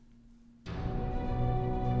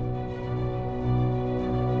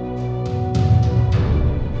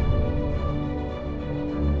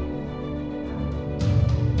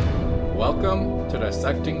Welcome to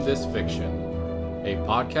Dissecting This Fiction, a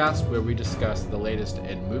podcast where we discuss the latest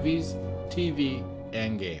in movies, TV,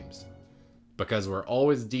 and games. Because we're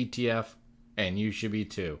always DTF, and you should be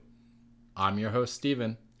too. I'm your host,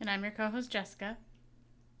 Steven. And I'm your co-host, Jessica.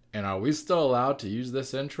 And are we still allowed to use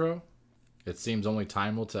this intro? It seems only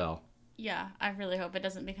time will tell. Yeah, I really hope it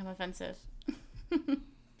doesn't become offensive.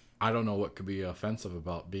 I don't know what could be offensive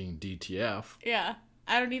about being DTF. Yeah,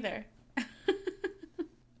 I don't either.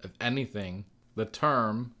 If anything, the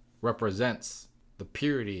term represents the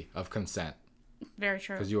purity of consent. Very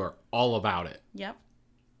true. Because you are all about it. Yep.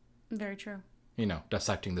 Very true. You know,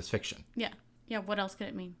 dissecting this fiction. Yeah. Yeah, what else could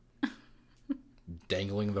it mean?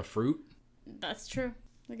 Dangling the fruit? That's true.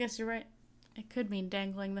 I guess you're right. It could mean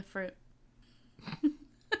dangling the fruit.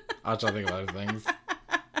 I was trying to think of other things.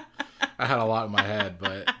 I had a lot in my head,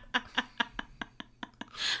 but...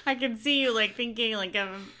 I can see you, thinking,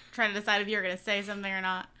 of trying to decide if you were going to say something or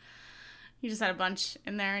not. You just had a bunch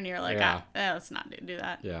in there, and you're like, yeah. Let's not do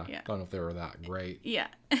that. Yeah. Don't know if they were that great. Yeah.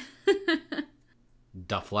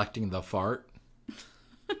 Deflecting the fart.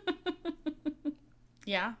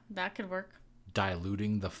 Yeah, that could work.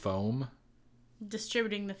 Diluting the foam.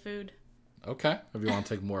 Distributing the food. Okay, if you want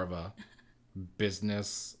to take more of a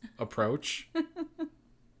business approach. I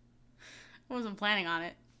wasn't planning on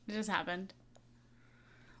it. It just happened.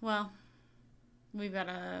 Well, we've got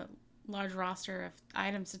a large roster of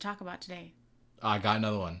items to talk about today. I got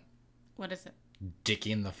another one. What is it?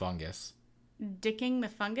 Dicking the fungus. Dicking the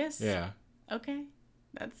fungus? Yeah. Okay.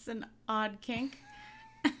 That's an odd kink.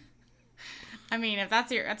 I mean, if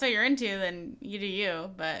that's what you're into, then you do you,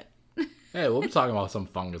 but... Hey, we'll be talking about some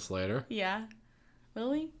fungus later. Yeah. Will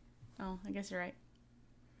we? Oh, I guess you're right.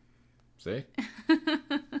 See?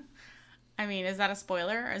 I mean, is that a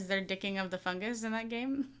spoiler? Is there dicking of the fungus in that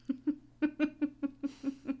game?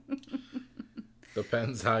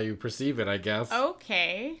 Depends how you perceive it, I guess.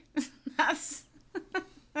 Okay. That's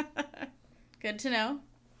good to know.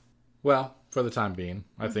 Well, for the time being,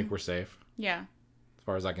 I think we're safe. Yeah. As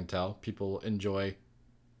far as I can tell, people enjoy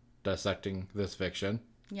dissecting this fiction.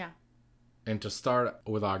 Yeah. And to start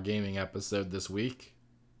with our gaming episode this week,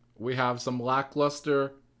 we have some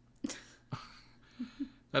lackluster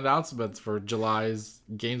announcements for July's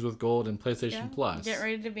Games with Gold and PlayStation Plus. Get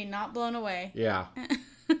ready to be not blown away. Yeah.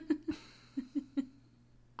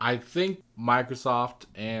 I think Microsoft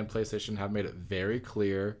and PlayStation have made it very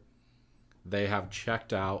clear they have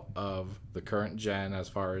checked out of the current gen as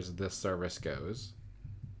far as this service goes.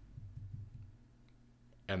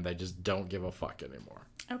 And they just don't give a fuck anymore.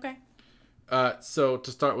 Okay. So to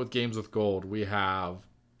start with Games with Gold, we have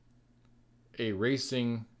a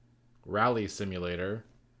racing rally simulator,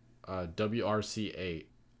 WRC8.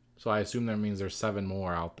 So I assume that means there's 7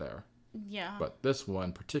 more out there. Yeah. But this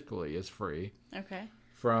one particularly is free. Okay.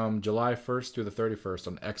 From July 1st through the 31st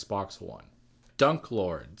on Xbox One. Dunk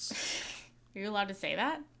Lords. Are you allowed to say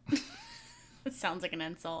that? It sounds like an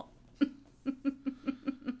insult.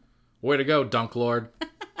 Way to go, Dunk Lord.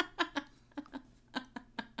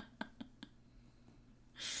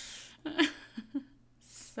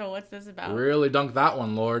 So what's this about? Really dunk that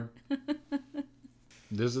one, Lord.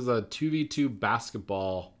 This is a 2v2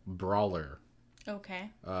 basketball brawler.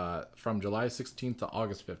 Okay. From July 16th to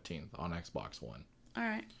August 15th on Xbox One. All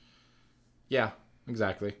right. Yeah,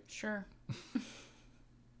 exactly. Sure.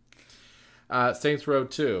 Saints Row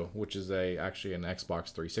 2, which is actually an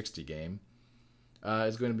Xbox 360 game,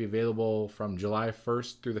 is going to be available from July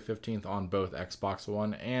 1st through the 15th on both Xbox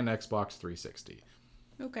One and Xbox 360.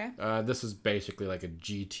 Okay. This is basically like a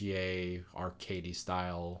GTA arcadey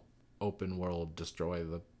style open world, destroy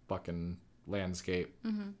the fucking landscape.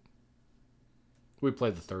 Mm-hmm. We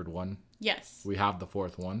played the third one. Yes. We have the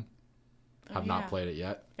fourth one. Have not played it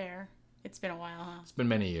yet. Fair. It's been a while, huh? It's been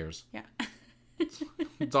many years. Yeah.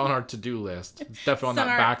 It's on our to-do list. It's definitely on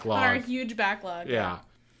that backlog. On our huge backlog. Yeah.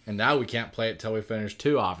 And now we can't play it till we finish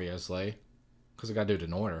 2, obviously. Because we got to do it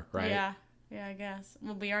in order, right? Yeah. Yeah, I guess.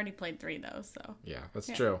 Well, we already played 3, though, so. Yeah, that's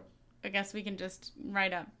true. I guess we can just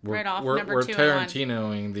write off We're number 2 We're and 1.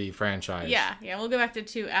 Tarantinoing the franchise. Yeah, we'll go back to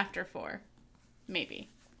 2 after 4.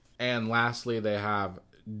 Maybe. And lastly, they have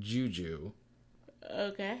Juju.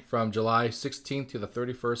 Okay. From July 16th to the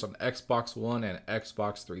 31st on Xbox One and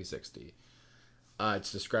Xbox 360.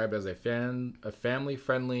 It's described as a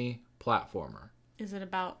family-friendly platformer. Is it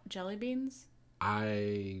about jelly beans?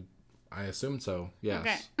 I assume so, yes.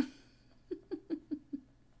 Okay.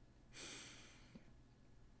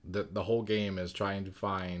 The whole game is trying to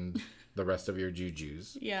find the rest of your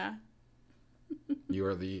Jujus. Yeah. You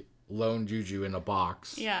are the lone Juju in a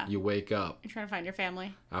box. Yeah. You wake up You're trying to find your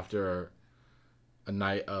family. after a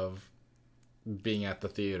night of being at the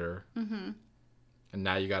theater. Mm-hmm. And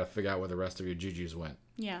now you got to figure out where the rest of your jujus went.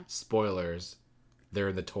 Yeah. Spoilers. They're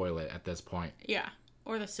in the toilet at this point. Yeah.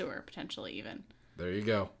 Or the sewer, potentially, even. There you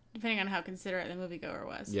go. Depending on how considerate the moviegoer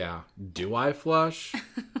was. Yeah. Do I flush?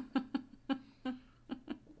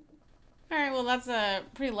 All right, well, that's a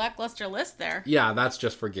pretty lackluster list there. Yeah, that's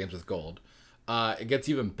just for games with gold. It gets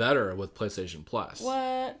even better with PlayStation Plus.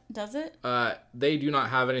 What? Does it? They do not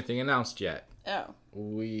have anything announced yet. Oh.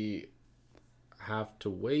 We have to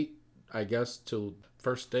wait, I guess, till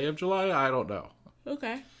first day of July? I don't know.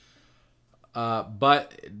 Okay.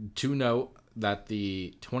 But to note that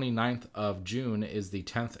the 29th of June is the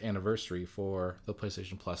 10th anniversary for the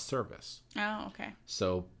PlayStation Plus service. Oh, okay.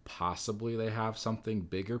 So possibly they have something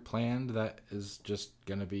bigger planned that is just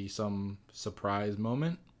going to be some surprise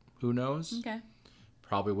moment. Who knows? Okay.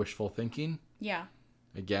 Probably wishful thinking. Yeah.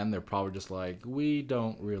 Again, they're probably just like, we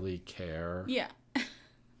don't really care. Yeah.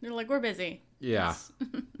 They're like, we're busy. Yeah.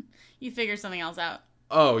 You figure something else out.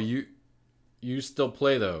 Oh, you still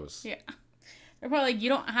play those? Yeah. They're probably like, you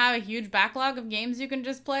don't have a huge backlog of games you can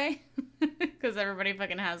just play? Because everybody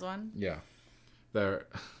fucking has one. Yeah. They're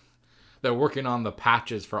working on the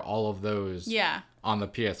patches for all of those. Yeah. On the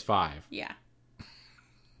PS5. Yeah.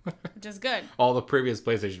 Which is good. All the previous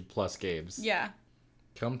PlayStation Plus games. Yeah.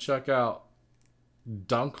 Come check out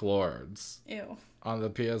Dunk Lords. Ew. On the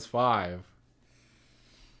PS5.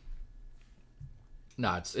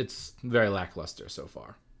 No, it's very lackluster so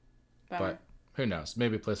far. Bummer. But who knows?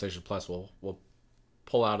 Maybe PlayStation Plus will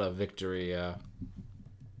pull out a victory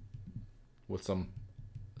with some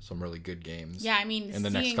really good games. Yeah, I mean, in the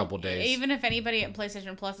next couple days. Even if anybody at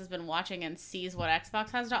PlayStation Plus has been watching and sees what Xbox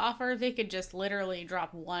has to offer, they could just literally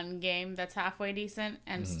drop one game that's halfway decent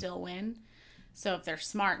and still win. So if they're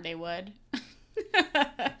smart, they would.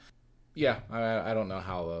 Yeah, I don't know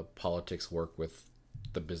how the politics work with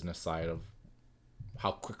the business side of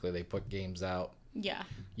how quickly they put games out. Yeah.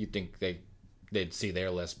 You'd think they'd see their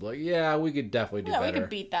list, but like, yeah, we could definitely do better. Yeah, we could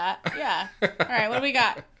beat that. Yeah. All right, what do we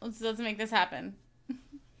got? Let's make this happen.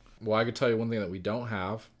 Well, I could tell you one thing that we don't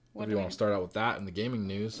have. If you want to start out with that in the gaming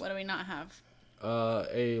news. What do we not have?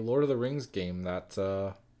 A Lord of the Rings game that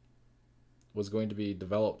was going to be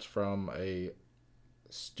developed from a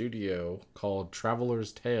studio called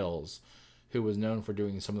Traveler's Tales, who was known for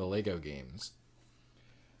doing some of the Lego games.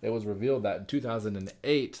 It was revealed that in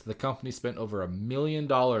 2008, the company spent over $1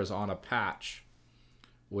 million on a patch,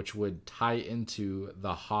 which would tie into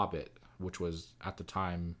The Hobbit, which was, at the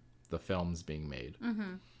time, the films being made.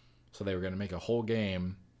 Mm-hmm. So they were going to make a whole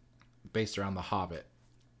game based around The Hobbit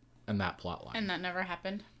and that plotline. And that never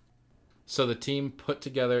happened. So the team put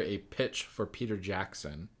together a pitch for Peter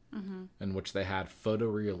Jackson, in which they had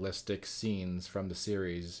photorealistic scenes from the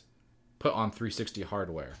series put on 360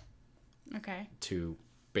 hardware. Okay. To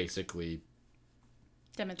basically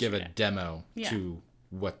demonstrate give a demo to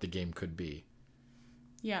what the game could be.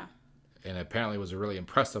 Yeah. And apparently it was really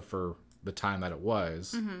impressive for the time that it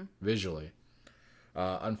was, visually.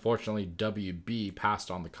 Unfortunately, WB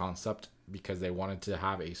passed on the concept because they wanted to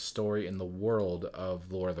have a story in the world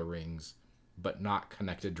of Lord of the Rings, but not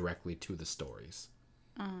connected directly to the stories.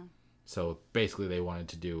 So basically they wanted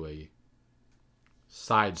to do a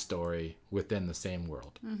side story within the same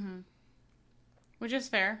world. Which is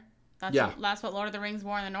fair. That's what Lord of the Rings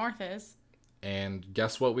War in the North is. And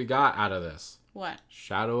guess what we got out of this? What?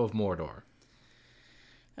 Shadow of Mordor.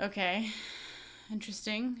 Okay.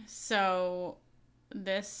 Interesting. So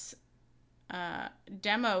this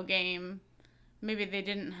demo game, maybe they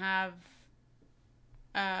didn't have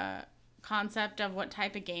a concept of what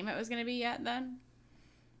type of game it was going to be yet then?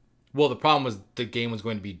 Well, the problem was the game was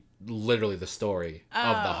going to be literally the story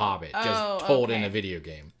of The Hobbit, just told in a video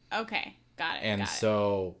game. Okay. Got it. And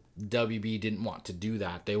so WB didn't want to do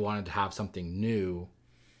that. They wanted to have something new,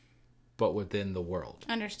 but within the world.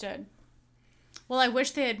 Understood. Well, I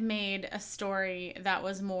wish they had made a story that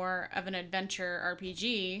was more of an adventure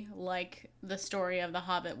RPG, like the story of The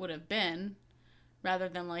Hobbit would have been, rather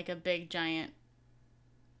than like a big giant,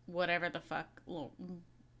 whatever the fuck,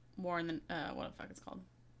 war in the what the fuck it's called,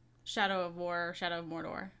 Shadow of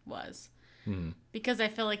Mordor was. Because I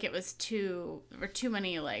feel like it was too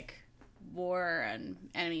many like war and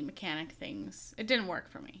enemy mechanic things. It didn't work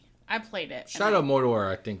for me. I played it. Shadow of Mordor,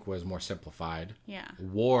 I think, was more simplified. Yeah.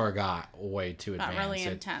 War got way too advanced. Got really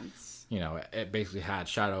intense. It basically had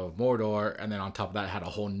Shadow of Mordor, and then on top of that, it had a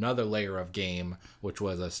whole nother layer of game, which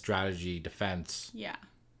was a strategy, defense,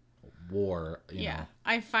 war. You know.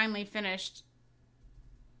 I finally finished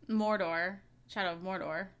Mordor, Shadow of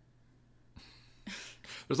Mordor.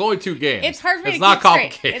 There's only 2 games. It's hard for me to not keep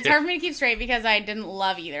complicated. straight. It's hard for me to keep straight because I didn't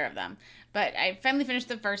love either of them. But I finally finished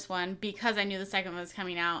the first one because I knew the second one was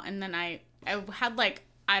coming out. And then I had like,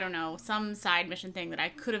 I don't know, some side mission thing that I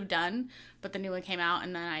could have done, but the new one came out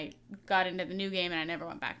and then I got into the new game and I never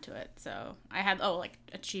went back to it. So I had, like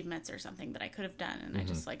achievements or something that I could have done and I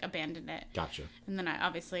just like abandoned it. Gotcha. And then I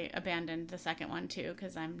obviously abandoned the second one too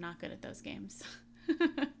because I'm not good at those games.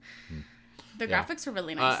 The graphics were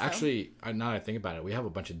really nice. Actually, now that I think about it, we have a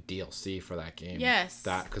bunch of DLC for that game. Yes.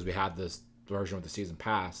 Because we had this version with the season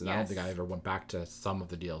pass, and I don't think I ever went back to some of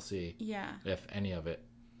the DLC. Yeah. If any of it.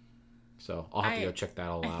 So I'll have to go check that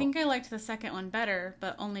all out. I think I liked the second one better,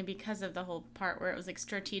 but only because of the whole part where it was like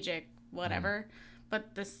strategic, whatever.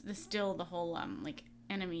 But the whole like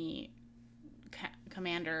enemy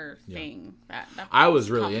commander thing. That I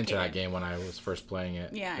was really into that game when I was first playing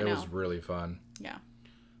it. Yeah, it was really fun. Yeah.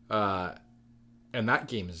 And that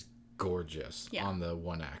game is gorgeous on the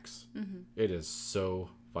One X. Mm-hmm. It is so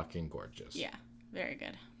fucking gorgeous. Yeah, very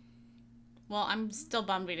good. Well, I'm still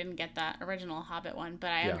bummed we didn't get that original Hobbit one,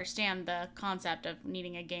 but I understand the concept of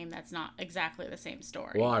needing a game that's not exactly the same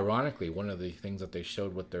story. Well, ironically, one of the things that they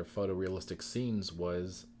showed with their photorealistic scenes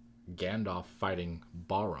was Gandalf fighting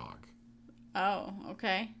Balrog. Oh,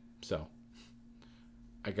 okay. So,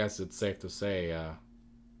 I guess it's safe to say,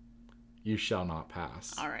 you shall not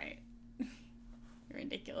pass. All right. You're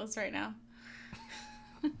ridiculous right now.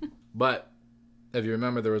 But if you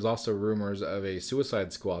remember, there was also rumors of a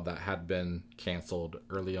Suicide Squad that had been canceled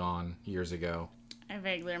early on years ago. I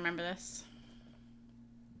vaguely remember this.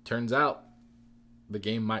 Turns out the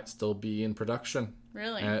game might still be in production.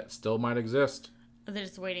 Really? And it still might exist. Are they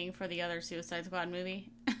just waiting for the other Suicide Squad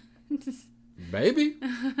movie? Maybe.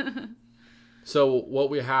 So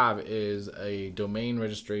what we have is a domain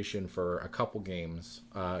registration for a couple games.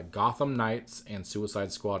 Gotham Knights and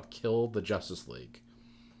Suicide Squad Kill the Justice League.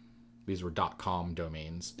 These were .com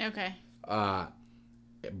domains. Okay.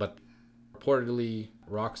 But reportedly,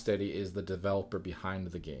 Rocksteady is the developer behind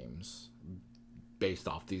the games based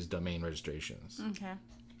off these domain registrations. Okay.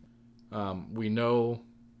 We know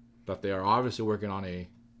that they are obviously working on a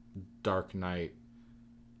Dark Knight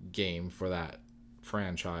game for that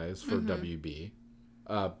franchise for WB.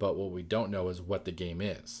 But what we don't know is what the game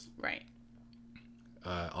is. Right.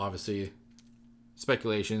 Obviously,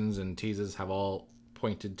 speculations and teases have all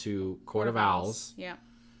pointed to Court of Owls. Yeah.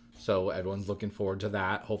 So everyone's looking forward to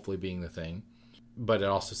that, hopefully being the thing. But it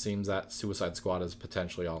also seems that Suicide Squad is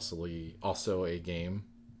potentially also a game,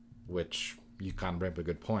 which you kind of bring up a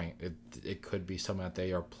good point. It could be something that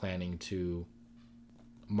they are planning to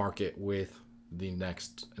market with the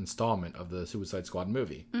next installment of the Suicide Squad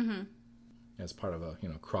movie. Mm-hmm. As part of a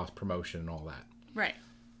cross promotion and all that. Right.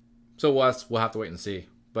 So we'll have to wait and see.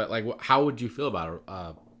 But like, how would you feel about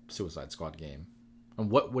a Suicide Squad game, and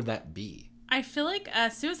what would that be? I feel like a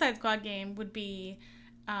Suicide Squad game would be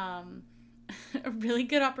a really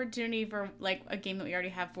good opportunity for like a game that we already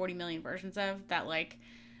have 40 million versions of. That like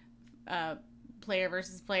player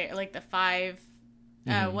versus player, like the 5.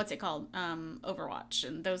 What's it called? Overwatch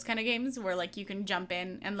and those kind of games where like you can jump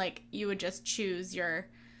in and like you would just choose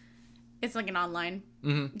it's like an online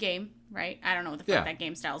game, right? I don't know what the fuck that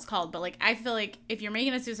game style is called, but like I feel like if you're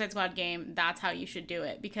making a Suicide Squad game, that's how you should do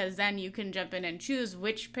it, because then you can jump in and choose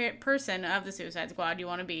which person of the Suicide Squad you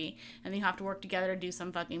want to be, and then you have to work together to do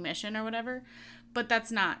some fucking mission or whatever. But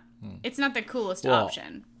that's not, it's not the coolest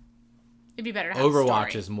option. It'd be better to have Overwatch a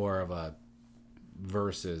story. Is more of a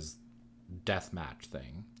versus deathmatch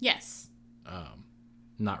thing. Yes.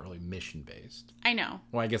 Not really mission based. I know.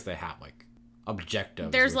 Well, I guess they have like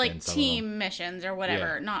objectives. There's like team missions or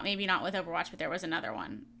whatever. Yeah. Maybe not with Overwatch, but there was another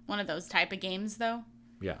one. One of those type of games though.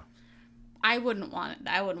 Yeah. I wouldn't want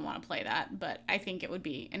to play that, but I think it would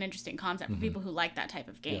be an interesting concept for people who like that type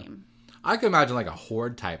of game. Yeah. I could imagine like a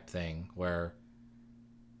horde type thing where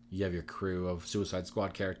you have your crew of Suicide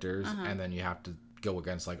Squad characters and then you have to go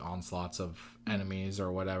against like onslaughts of enemies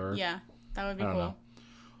or whatever. Yeah. That would be cool. Know.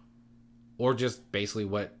 Or just basically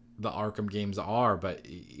what the Arkham games are, but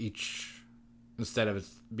each, instead of it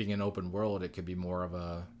being an open world, it could be more of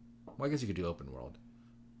a, well, I guess you could do open world,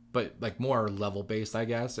 but like more level based, I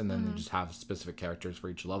guess, and then you just have specific characters for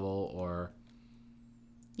each level, or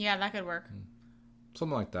yeah, that could work.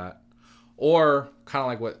 Something like that. Or kind of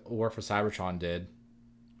like what War for Cybertron did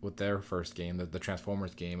with their first game, the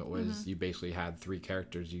Transformers game. It was you basically had 3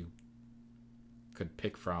 characters you could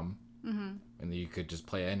pick from, and then you could just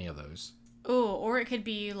play any of those. Oh, or it could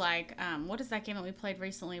be like, what is that game that we played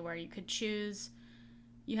recently where you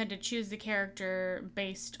had to choose the character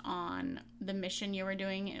based on the mission you were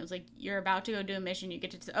doing. It was like, you're about to go do a mission, you get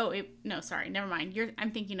to, never mind. I'm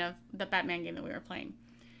thinking of the Batman game that we were playing.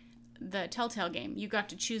 the Telltale game. You got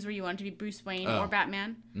to choose where you wanted to be, Bruce Wayne Oh. or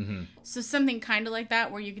Batman. Mm-hmm. So something kind of like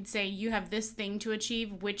that, where you could say you have this thing to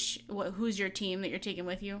achieve. Who's your team that you're taking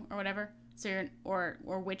with you, or whatever. So or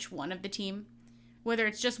which one of the team, whether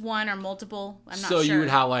it's just one or multiple. I'm not sure. So you would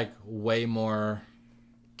have like way more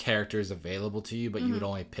characters available to you, but you would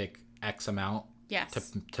only pick X amount.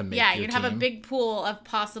 Yes. To make yeah, your you'd team. have a big pool of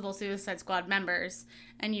possible Suicide Squad members,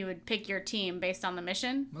 and you would pick your team based on the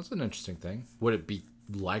mission. That's an interesting thing. Would it be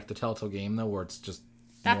like the Telltale game though, where it's just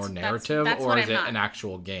That's- more that's- narrative, that's or what is I'm it not. an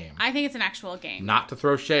actual game? I think it's an actual game. Not to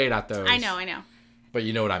throw shade at those. I know. But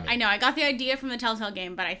you know what I mean. I know. I got the idea from the Telltale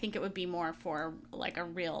game, but I think it would be more for like a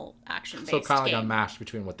real action-based So kind of like game. a mash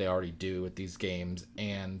between what they already do with these games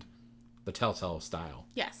and the Telltale style.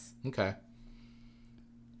 Yes. Okay.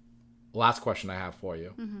 Last question I have for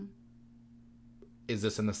you. Mm-hmm. Is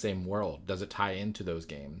this in the same world? Does it tie into those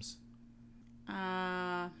games?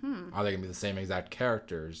 Are they going to be the same exact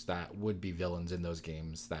characters that would be villains in those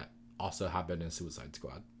games that also have been in Suicide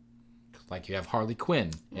Squad? Like you have Harley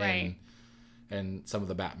Quinn Right. and some of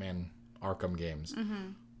the Batman Arkham games.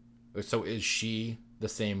 Mm-hmm. So is she the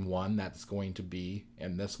same one that's going to be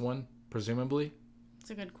in this one, presumably? It's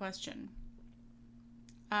a good question.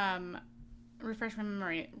 Refresh my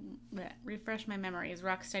memory. Is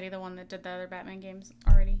Rocksteady the one that did the other Batman games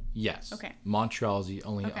already? Yes. Okay. Montreal's the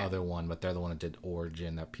only Okay. other one, but they're the one that did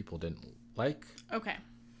Origin that people didn't like. Okay.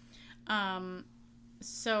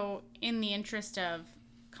 So in the interest of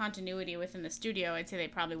continuity within the studio, I'd say they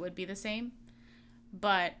probably would be the same.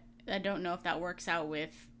 But I don't know if that works out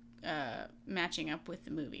with matching up with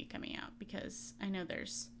the movie coming out, because I know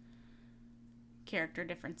there's character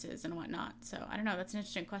differences and whatnot. So I don't know. That's an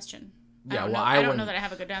interesting question. Yeah, I don't know that I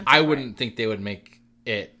have a good answer. I for it. wouldn't think they would make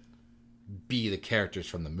it be the characters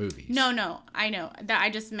from the movies. No, I know that.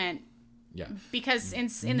 I just meant Yeah. because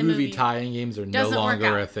in the movie tie-in games are no doesn't work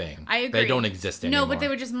longer out. a thing. I agree. They don't exist anymore. No, but they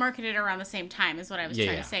would just market it around the same time, is what I was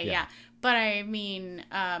trying to say. Yeah. But I mean,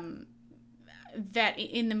 that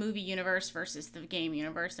in the movie universe versus the game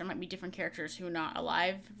universe, there might be different characters who are not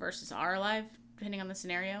alive versus are alive, depending on the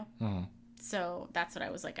scenario. Mhm. So that's what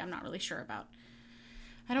I was like, I'm not really sure about.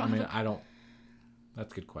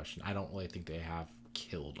 That's a good question. I don't really think they have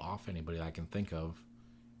killed off anybody that I can think of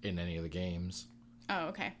in any of the games. Oh,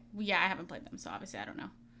 okay. Well, yeah, I haven't played them, so obviously I don't know.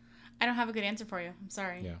 I don't have a good answer for you. I'm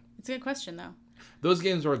sorry. Yeah. It's a good question, though. Those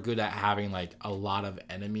games are good at having like a lot of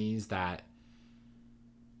enemies that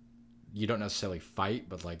you don't necessarily fight,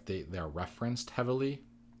 but like they're referenced heavily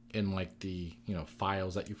in like the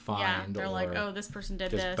files that you find. Yeah, they're or like, oh, this person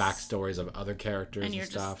did just this. backstories of other characters and you're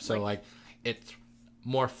stuff. just, So like it's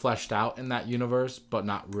more fleshed out in that universe, but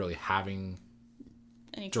not really having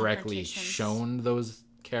Any directly confrontations. shown those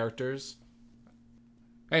characters.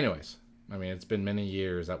 Anyways, I mean, it's been many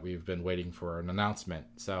years that we've been waiting for an announcement,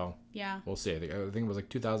 so Yeah. we'll see. I think it was like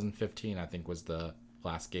 2015, I think, was the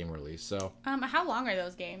last game release. So How long are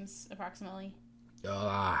those games, approximately?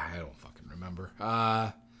 I don't fucking remember.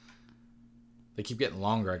 They keep getting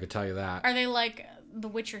longer, I could tell you that. Are they like The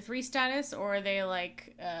Witcher 3 status, or are they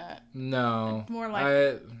like No. more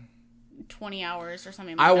like 20 hours or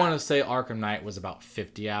something like I that? want to say Arkham Knight was about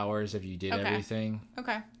 50 hours if you did Okay. everything.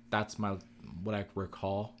 Okay. That's what I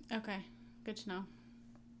recall. Okay. Good to know.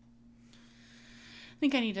 I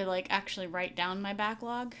think I need to like actually write down my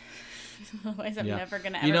backlog. Otherwise I'm never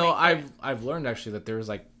going to ever I've learned actually that there's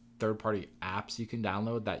like third-party apps you can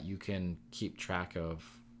download that you can keep track of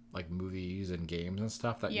like movies and games and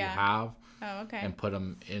stuff that you have. Oh, okay. And put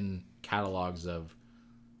them in catalogs of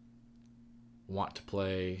want to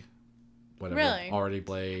play, whatever, Really? already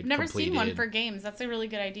played, I've never completed. seen one for games. That's a really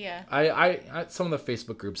good idea. I some of the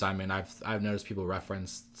Facebook groups I'm in, I've noticed people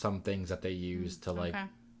reference some things that they use to like Okay.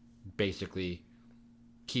 basically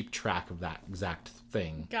keep track of that exact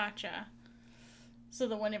thing. Gotcha. So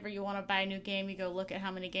that whenever you want to buy a new game, you go look at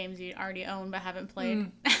how many games you already own but haven't played.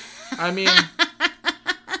 I mean,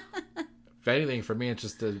 if anything, for me, it's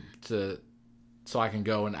just to so I can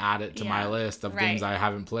go and add it to my list of games I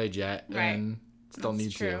haven't played yet and still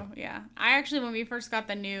need to. Yeah. I actually, when we first got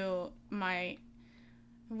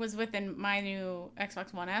was within my new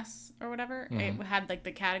Xbox One S or whatever, it had like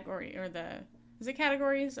the category or is it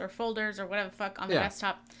categories or folders or whatever the fuck on the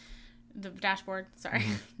desktop, the dashboard, sorry,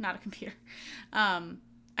 not a computer.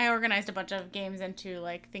 I organized a bunch of games into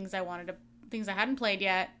like things I hadn't played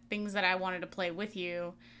yet, things that I wanted to play with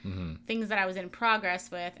you, things that I was in progress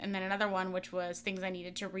with, and then another one which was things I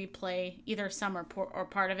needed to replay, either some or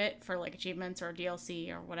part of it for like achievements or DLC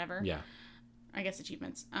or whatever. Yeah. I guess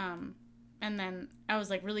achievements. And then I was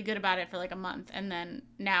like really good about it for like a month, and then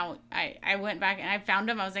now I went back and I found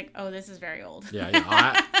them. I was like, oh, this is very old.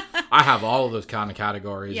 Yeah. I have all of those kind of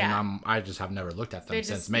categories, Yeah. and I just have never looked at them They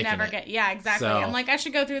since just making never it. get. Yeah, exactly. So- I'm like, I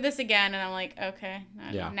should go through this again, and I'm like, okay.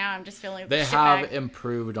 Yeah. Now I'm just feeling like They the have shitbag.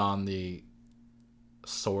 improved on the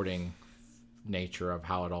sorting nature of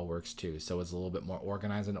how it all works too, so it's a little bit more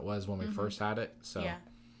organized than it was when we first had it. So Yeah.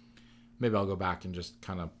 maybe I'll go back and just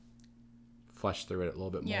kind of flesh through it a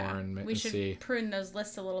little bit Yeah, more and we should see. prune those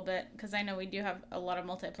lists a little bit because I know we do have a lot of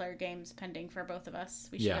multiplayer games pending for both of us.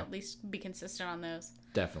 We should Yeah. at least be consistent on those.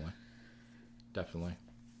 Definitely.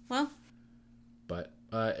 Well, But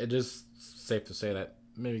it is safe to say that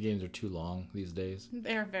mini games are too long these days,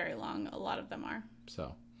 they're very long. A lot of them are.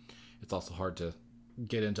 so it's also hard to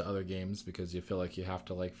get into other games because you feel like you have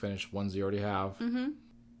to like finish ones you already have. Mm-hmm.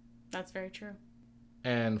 That's very true.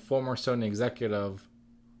 And former Sony executive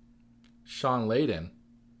Sean Layden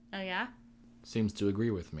Oh yeah, seems to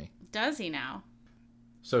agree with me. does he now?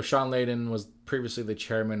 So Sean Layden was previously the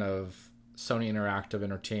chairman of Sony Interactive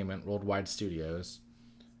Entertainment Worldwide Studios.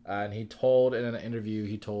 And he told in an interview,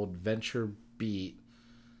 Venture Beat,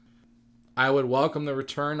 I would welcome the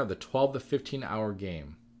return of the 12 to 15 hour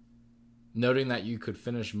game. Noting that you could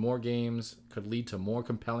finish more games, could lead to more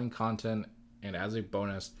compelling content, and as a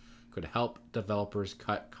bonus, could help developers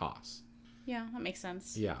cut costs. Yeah, that makes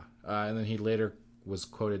sense. Yeah. And then he later was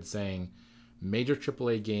quoted saying, major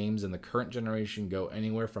AAA games in the current generation go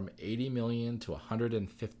anywhere from 80 million to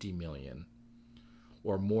 150 million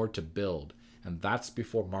or more to build. And that's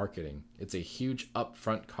before marketing. It's a huge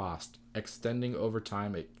upfront cost. Extending over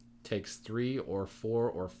time, it takes 3 or 4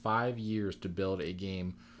 or 5 years to build a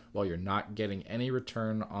game while you're not getting any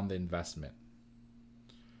return on the investment.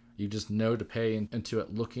 You just know to pay into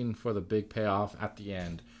it looking for the big payoff at the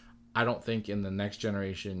end. I don't think in the next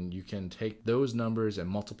generation you can take those numbers and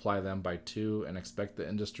multiply them by 2 and expect the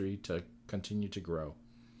industry to continue to grow.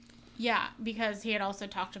 Yeah, because he had also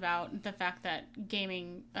talked about the fact that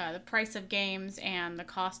gaming, the price of games and the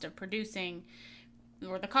cost of producing,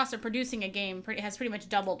 or the cost of producing a game has pretty much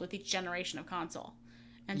doubled with each generation of console.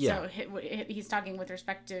 And Yeah. so he's talking with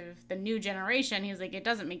respect to the new generation. He's like, it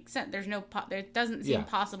doesn't make sense. It doesn't seem Yeah.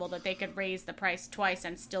 possible that they could raise the price twice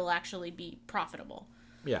and still actually be profitable.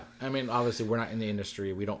 Yeah, I mean, obviously we're not in the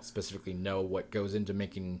industry. We don't specifically know what goes into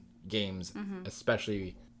making games,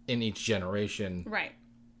 especially in each generation. Right.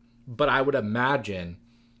 But I would imagine,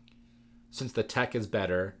 since the tech is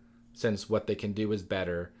better, since what they can do is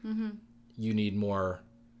better, you need more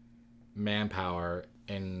manpower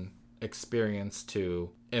and experience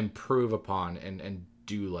to improve upon and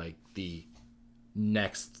do like the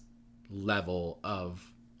next level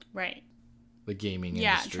of Right. the gaming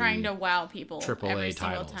Yeah, industry. trying to wow people AAA every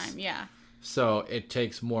single titles. time. Yeah. So it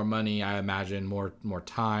takes more money, I imagine, more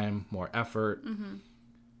time, more effort. And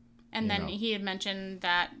You then know. he had mentioned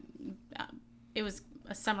that it was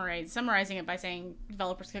summarizing it by saying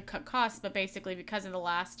developers could cut costs, but basically because of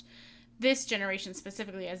this generation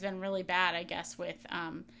specifically has been really bad, I guess, with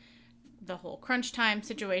the whole crunch time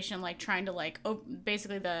situation, like trying to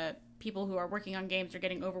basically the people who are working on games are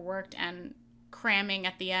getting overworked and cramming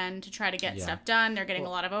at the end to try to get Yeah. stuff done. They're getting a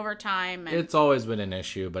lot of overtime. And It's always been an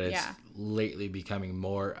issue, but it's Yeah. lately becoming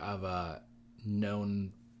more of a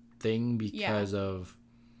known thing because of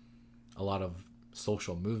a lot of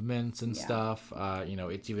social movements and Yeah. stuff.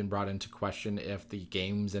 It's even brought into question if the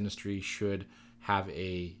games industry should have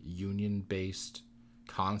a union-based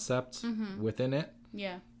concept within it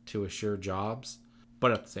yeah. to assure jobs.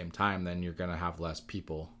 But at the same time, then you're going to have less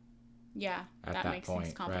people. Yeah. At That that makes point,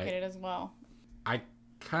 things complicated as well. I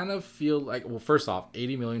kind of feel like, well, first off,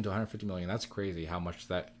 80 million to 150 million, that's crazy how much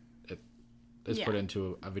that is Yeah. put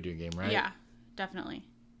into a video game, right? Yeah, definitely.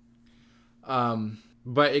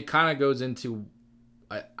 But it kind of goes into,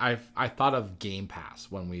 I thought of Game Pass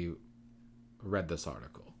when we read this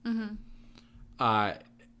article.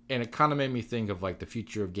 And it kind of made me think of like the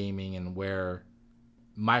future of gaming and where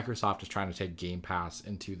Microsoft is trying to take Game Pass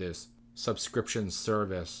into this subscription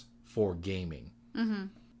service for gaming.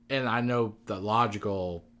 And I know the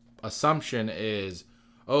logical assumption is,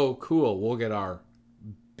 oh, cool, we'll get our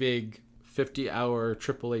big 50-hour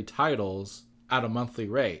AAA titles at a monthly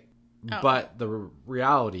rate. Oh. But the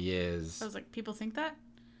reality is, I was like, people think that?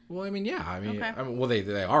 well, I mean, yeah, Okay. well,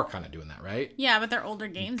 they are kind of doing that, right? Yeah, but they're older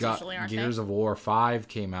games usually, aren't Gears of War 5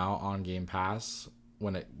 came out on Game Pass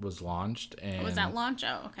when it was launched, and Was that launch?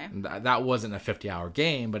 Oh, okay. that wasn't a 50-hour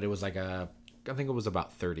game, but it was like I think it was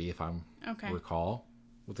about 30 if I Okay. recall,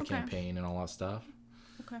 with the Okay. campaign and all that stuff.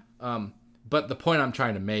 Okay. But the point I'm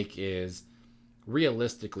trying to make is,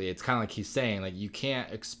 realistically, it's kind of like he's saying, like, you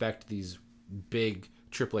can't expect these big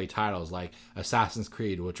AAA titles like Assassin's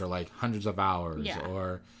Creed, which are like hundreds of hours, Yeah.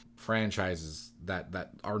 or franchises that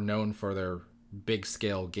are known for their big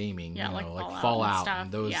scale gaming, Yeah, you know, like like Fallout and Fallout stuff,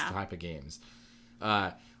 and those yeah. type of games.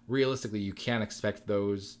 Realistically, you can't expect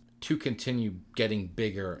those to continue getting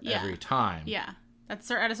bigger Yeah. every time. Yeah. That's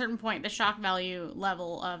at a certain point, the shock value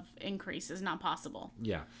level of increase is not possible.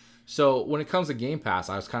 Yeah. So when it comes to Game Pass,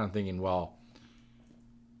 I was kind of thinking, well,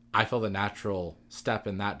 I feel the natural step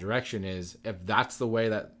in that direction is if that's the way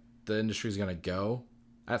that the industry is going to go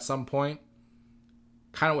at some point,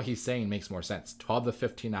 kind of what he's saying makes more sense. 12 to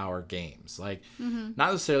 15-hour games. Like,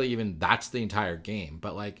 not necessarily even that's the entire game,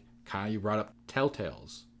 but like kind of you brought up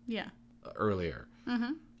Telltales Yeah. earlier.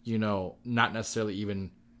 You know, not necessarily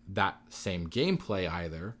even that same gameplay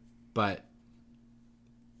either, but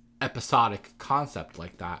episodic concept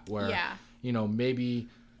like that where, Yeah. you know, maybe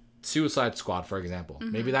Suicide Squad, for example.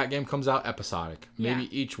 Maybe that game comes out episodic. Maybe Yeah.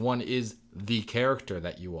 each one is the character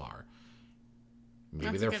that you are. Maybe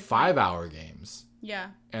That's a they're good 5-hour games.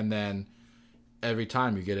 Yeah. And then every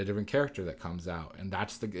time you get a different character that comes out. And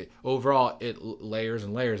that's overall, it layers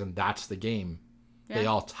and layers, and that's the game. Yeah. They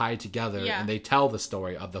all tie together, Yeah. and they tell the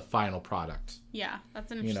story of the final product. Yeah.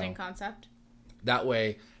 That's an interesting know. concept. That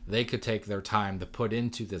way, they could take their time to put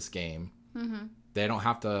into this game. They don't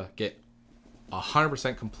have to get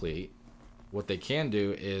 100% complete. What they can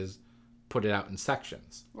do is put it out in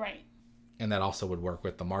sections. Right. And that also would work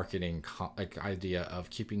with the marketing idea of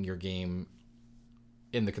keeping your game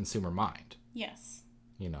in the consumer mind, Yes.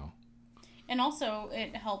 you know. And also,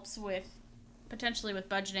 it helps with potentially with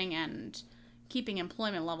budgeting and keeping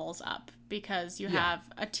employment levels up because you Yeah. have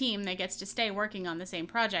a team that gets to stay working on the same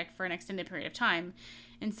project for an extended period of time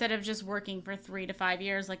instead of just working for 3 to 5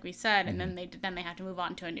 years, like we said, and then they have to move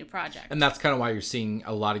on to a new project. And that's kind of why you're seeing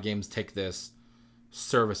a lot of games take this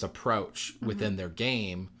service approach within their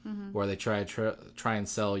game, where they try and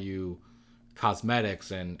sell you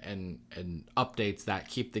cosmetics and updates that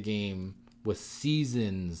keep the game with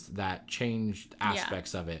seasons that change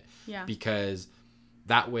aspects of it. Yeah. Because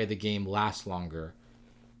that way the game lasts longer,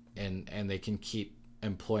 and they can keep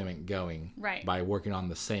employment going Right. by working on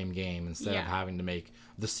the same game instead of Yeah. having to make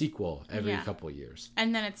the sequel every Yeah. couple of years.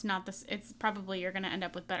 And then it's not this. It's probably you're going to end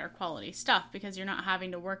up with better quality stuff because you're not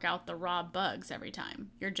having to work out the raw bugs every time.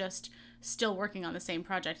 You're just still working on the same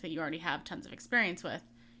project that you already have tons of experience with.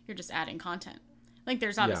 You're just adding content. Like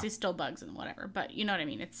there's obviously still bugs and whatever, but you know what I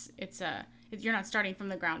mean. You're not starting from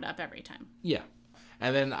the ground up every time. Yeah.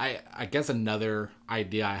 And then I guess another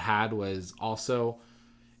idea I had was also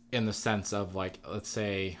in the sense of like, let's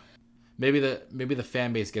say maybe the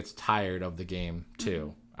fan base gets tired of the game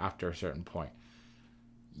too after a certain point.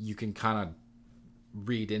 You can kind of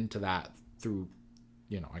read into that through,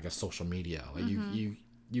 you know, I guess social media. Like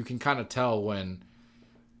you can kind of tell when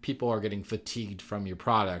people are getting fatigued from your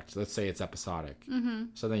product. Let's say it's episodic.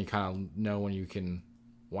 So then you kind of know when you can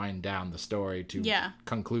wind down the story to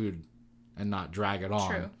conclude and not drag it on.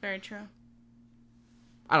 True. Very true.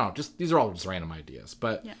 I don't know. Just these are all just random ideas,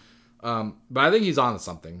 but but I think he's on to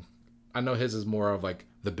something. I know his is more of like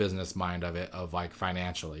the business mind of it, of like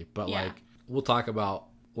financially, but like we'll talk about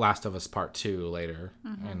Last of Us Part 2 later,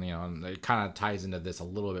 and you know, and it kind of ties into this a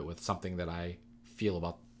little bit with something that I feel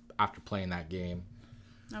about after playing that game.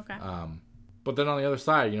 Okay. But then on the other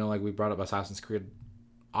side, you know, like we brought up Assassin's Creed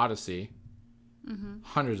Odyssey,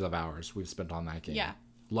 hundreds of hours we've spent on that game. Yeah.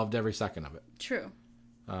 Loved every second of it. True.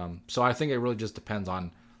 So I think it really just depends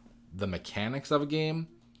on the mechanics of a game,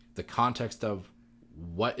 the context of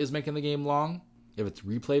what is making the game long. If it's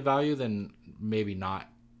replay value, then maybe not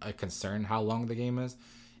a concern how long the game is.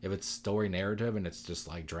 If it's story narrative and it's just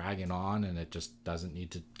like dragging on and it just doesn't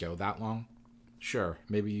need to go that long, sure,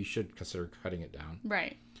 maybe you should consider cutting it down.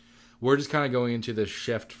 Right. We're just kind of going into this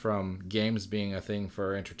shift from games being a thing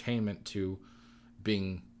for entertainment to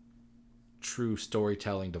being true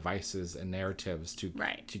storytelling devices and narratives to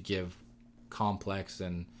give complex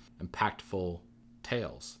and impactful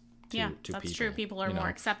tales to that's people. true. People are You more know,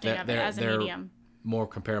 accepting of it as a medium. More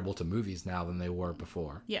comparable to movies now than they were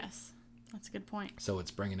before. Yes, that's a good point. So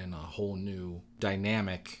it's bringing in a whole new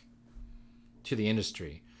dynamic to the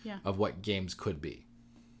industry of what games could be.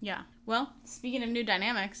 Yeah. Well, speaking of new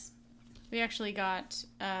dynamics, we actually got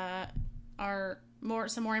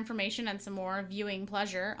some more information and some more viewing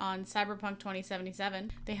pleasure on Cyberpunk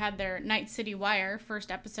 2077. They had their Night City Wire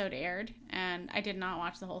first episode aired, and I did not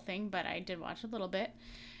watch the whole thing, but I did watch a little bit.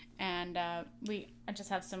 And I just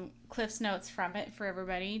have some Cliff's Notes from it for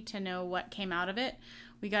everybody to know what came out of it.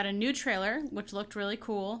 We got a new trailer, which looked really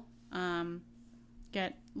cool.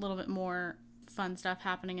 Get a little bit more fun stuff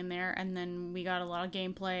happening in there, and then we got a lot of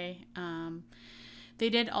gameplay. They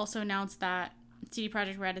did also announce that CD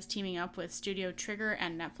Projekt Red is teaming up with Studio Trigger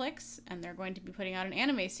and Netflix, and they're going to be putting out an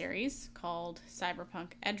anime series called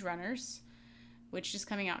Cyberpunk Edgerunners. which is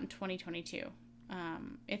coming out in 2022.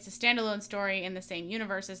 It's a standalone story in the same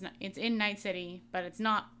universe. It's in Night City, but it's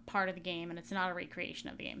not part of the game, and it's not a recreation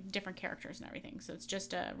of the game. Different characters and everything. So it's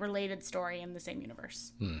just a related story in the same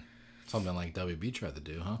universe. Something like WB tried to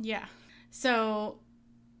do, huh? Yeah. So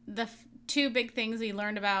the two big things we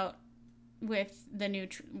learned about with the new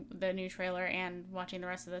trailer and watching the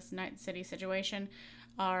rest of this Night City situation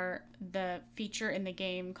are the feature in the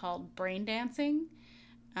game called brain dancing.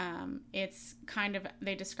 It's kind of,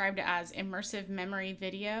 they described it as immersive memory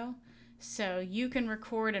video. So you can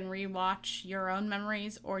record and rewatch your own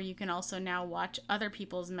memories, or you can also now watch other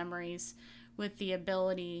people's memories with the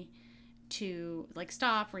ability to like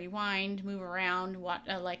stop, rewind, move around,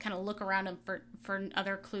 like kind of look around them for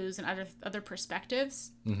other clues and other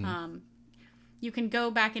perspectives. You can go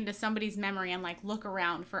back into somebody's memory and like look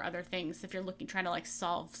around for other things if you're trying to like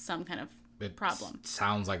solve some kind of problem.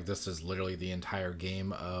 Sounds like this is literally the entire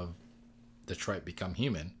game of Detroit Become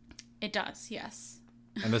Human. It does, yes.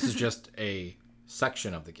 And this is just a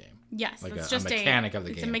section of the game. Yes, like it's a just mechanic of the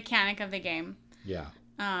game. It's a mechanic of the game. Yeah.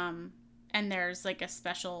 And there's like a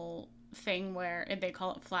special thing where they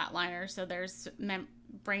call it flatliner. So there's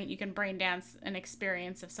you can brain dance an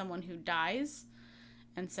experience of someone who dies.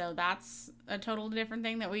 And so that's a totally different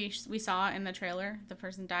thing that we saw in the trailer. The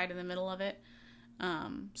person died in the middle of it.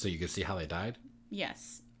 So you can see how they died?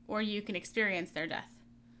 Yes. Or you can experience their death.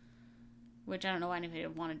 Which I don't know why anybody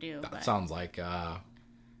would want to do. That sounds like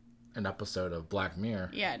an episode of Black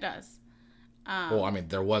Mirror. Yeah, it does. Well, I mean,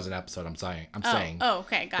 there was an episode, I'm saying. Oh,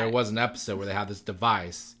 okay, got it. There was an episode where they had this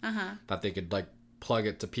device that they could, like, plug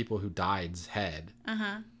it to people who died's head.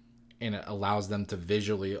 And it allows them to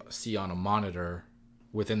visually see on a monitor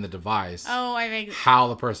within the device how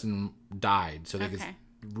the person died. So they could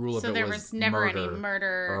rule if there was never any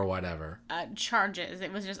murder or whatever charges.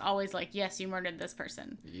 It was just always like, yes, you murdered this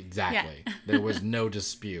person. Exactly. Yeah. There was no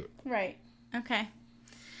dispute. Right. Okay.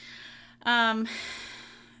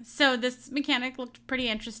 So this mechanic looked pretty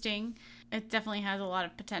interesting. It definitely has a lot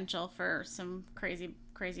of potential for some crazy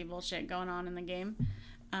bullshit going on in the game.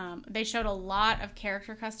 They showed a lot of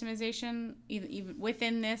character customization even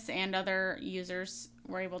within this, and other users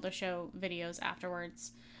were able to show videos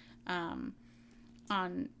afterwards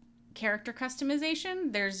on character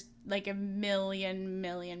customization. There's like a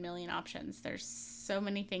million options. There's so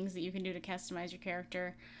many things that you can do to customize your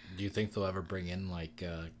character. Do you think they'll ever bring in like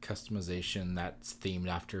customization that's themed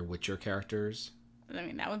after Witcher characters? I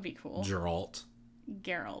mean, that would be cool. Geralt.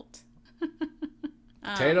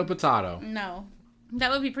 Potato. No.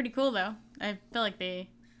 That would be pretty cool, though. I feel like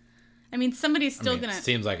somebody's still gonna... It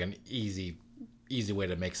seems like an easy way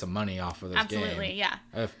to make some money off of this game. Absolutely, yeah.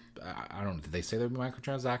 I don't know. Did they say there would be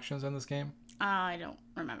microtransactions in this game? I don't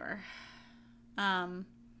remember.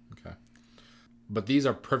 Okay. But these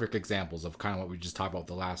are perfect examples of kind of what we just talked about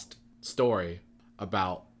the last story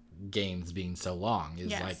about games being so long.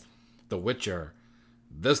 Like The Witcher,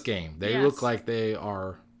 this game, they look like they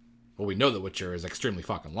are... Well, we know The Witcher is extremely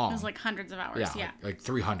fucking long. It was like hundreds of hours, yeah. Like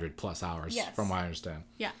 300 plus hours, from what I understand.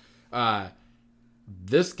 Yeah.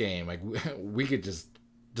 This game, like, we could just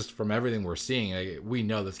from everything we're seeing, like, we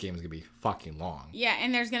know this game is going to be fucking long. Yeah,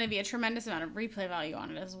 and there's going to be a tremendous amount of replay value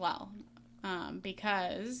on it as well.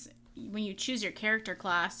 Because when you choose your character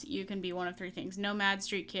class, you can be one of three things: Nomad,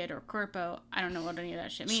 Street Kid, or Corpo. I don't know what any of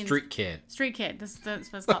that shit means. Street Kid. That's what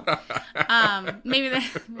it's called. Maybe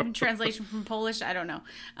the translation from Polish. I don't know.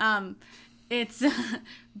 It's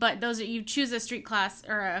but those are, you choose a street class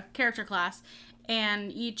or a character class, and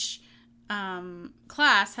each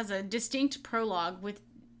class has a distinct prologue with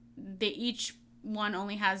each one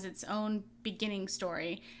only has its own beginning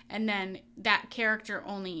story, and then that character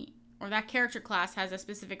class has a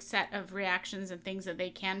specific set of reactions and things that they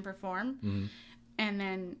can perform. And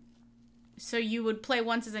then so you would play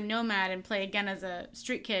once as a nomad and play again as a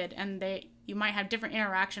street kid, and you might have different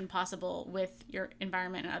interaction possible with your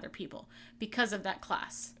environment and other people because of that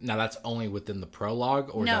class. Now that's only within the prologue,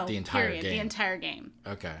 or is that the entire game? The entire game.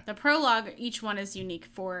 Okay. The prologue, each one is unique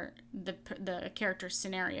for the character's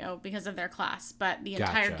scenario because of their class, but the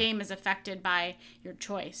entire game is affected by your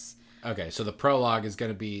choice. Okay, so the prologue is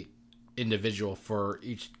going to be individual for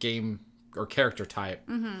each game or character type,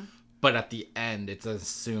 but at the end, it's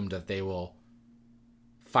assumed that they will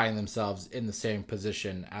find themselves in the same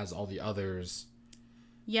position as all the others.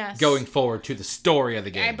 Yes. Going forward to the story of the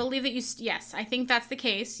game. I believe that yes, I think that's the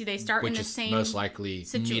case. They start in the same... Which is most likely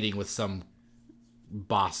meeting with some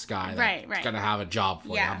boss guy that's going to have a job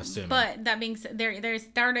for you, I'm assuming. But that being said, they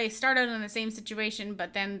start out in the same situation,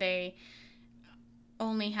 but then they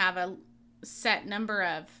only have a set number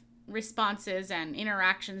of responses and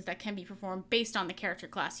interactions that can be performed based on the character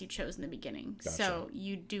class you chose in the beginning. Gotcha. So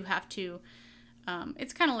you do have to.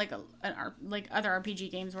 It's kind of like like other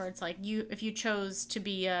RPG games where it's like if you chose to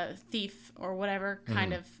be a thief or whatever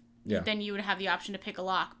kind of, then you would have the option to pick a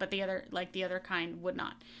lock, but the other kind would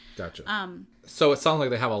not. Gotcha. So it sounds like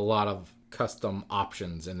they have a lot of custom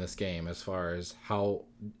options in this game as far as how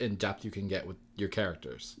in depth you can get with your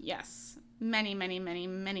characters. Yes, many, many, many,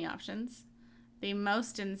 many options. The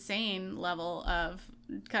most insane level of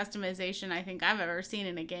customization I think I've ever seen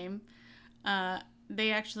in a game.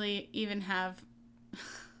 They actually even have.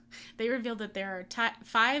 They revealed that there are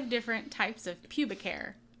 5 different types of pubic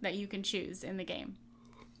hair that you can choose in the game.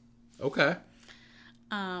 Okay.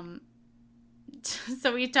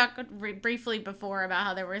 So we talked briefly before about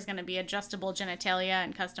how there was going to be adjustable genitalia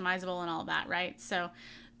and customizable and all that, right? So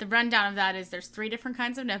the rundown of that is there's 3 different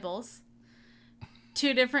kinds of nipples,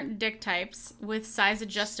 2 different dick types with size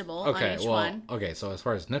adjustable on each one. Okay, so as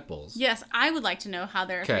far as nipples. Yes, I would like to know how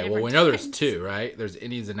there are 3 Okay, different well, we know types. there's 2, right? There's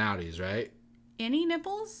innies and outies, right? Any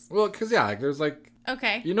nipples? Well, because, yeah, like, there's, like...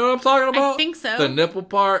 Okay. You know what I'm talking about? I think so. The nipple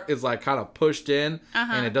part is, like, kind of pushed in,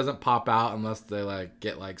 Uh-huh. and it doesn't pop out unless they, like,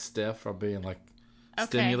 get, like, stiff from being, like,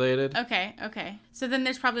 stimulated. Okay. So then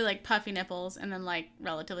there's probably, like, puffy nipples and then, like,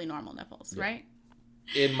 relatively normal nipples, right?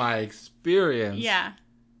 In my experience... Yeah.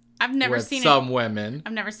 I've never with seen some women...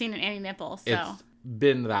 I've never seen any nipple, so... It's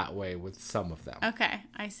been that way with some of them. Okay,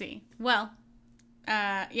 I see. Well...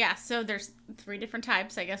 yeah, so there's 3 different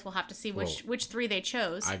types. I guess we'll have to see which 3 they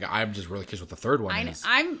chose. I'm just really curious what the third one is.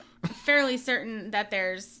 I'm fairly certain that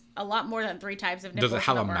there's a lot more than 3 types of nipples. Does it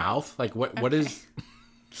have a mouth? Like, what is...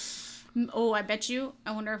 Oh, I bet you.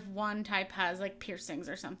 I wonder if one type has, like, piercings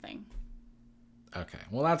or something. Okay,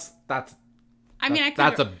 well, that's a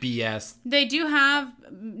BS. They do have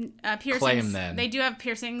piercings. Claim, then. They do have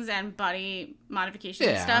piercings and body modification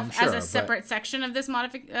and I'm stuff sure, as a separate section of this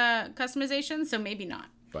customization, so maybe not.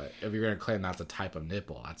 But if you're going to claim that's a type of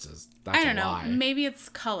nipple, that's I don't a know. lie. Maybe it's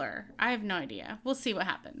color. I have no idea. We'll see what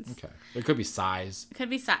happens. Okay. It could be size. Could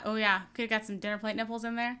be size. Oh, yeah. Could have got some dinner plate nipples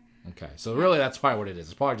in there. Okay. So really, that's probably what it is.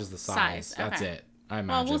 It's probably just the size. Okay. That's it. I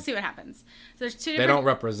imagine. Well, we'll see what happens. So there's 2 different... They don't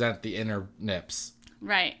represent the inner nips.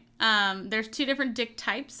 Right. There's 2 different dick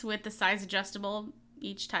types with the size adjustable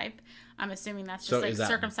each type. I'm assuming that's just like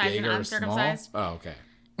circumcised and uncircumcised. Oh, okay.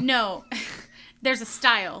 No. There's a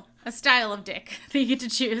style of dick that you get to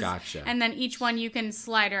choose. Gotcha. And then each one you can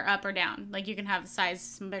slide her up or down. Like you can have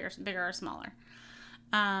size bigger or smaller.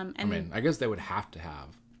 I guess they would have to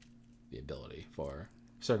have the ability for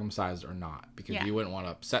circumcised or not, because you wouldn't want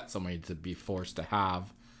to upset somebody to be forced to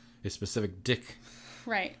have a specific dick.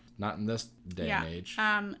 Right. Not in this day and age.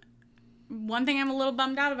 One thing I'm a little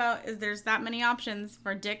bummed out about is there's that many options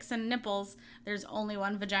for dicks and nipples. There's only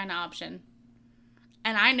one vagina option.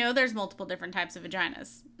 And I know there's multiple different types of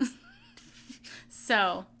vaginas.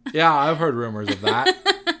 So. Yeah, I've heard rumors of that.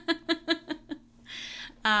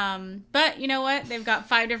 But you know what? They've got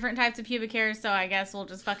 5 different types of pubic hair, so I guess we'll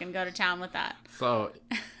just fucking go to town with that. So,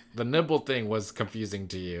 the nipple thing was confusing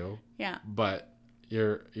to you. Yeah. But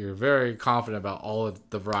you're very confident about all of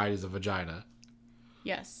the varieties of vagina.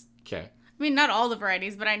 Yes. Okay. I mean, not all the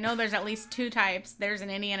varieties, but I know there's at least 2 types. There's an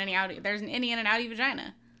innie and an outie. There's an innie and an outie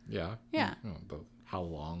vagina. Yeah. Yeah. How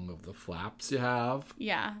long of the flaps you have.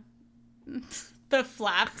 Yeah. The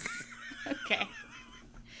flaps. Okay.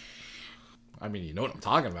 I mean, you know what I'm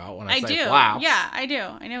talking about when I say do. flaps. Yeah, I do.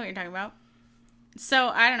 I know what you're talking about. So,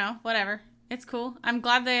 I don't know. Whatever. It's cool. I'm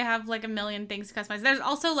glad they have, like, a million things to customize. There's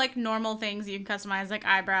also, like, normal things you can customize, like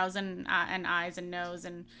eyebrows and eyes and nose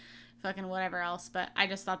and fucking whatever else. But I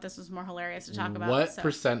just thought this was more hilarious to talk about. What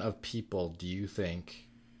percent of people do you think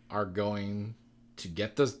are going to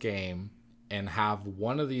get this game and have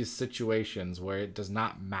one of these situations where it does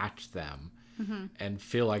not match them and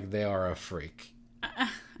feel like they are a freak?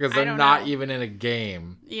 Because they're not even in a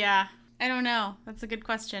game. Yeah. I don't know. That's a good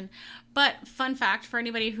question. But fun fact for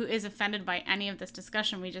anybody who is offended by any of this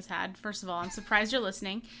discussion we just had, first of all, I'm surprised you're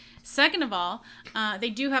listening. Second of all,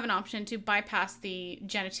 they do have an option to bypass the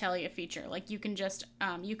genitalia feature. Like you can just,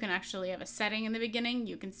 you can actually have a setting in the beginning.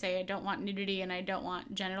 You can say, I don't want nudity and I don't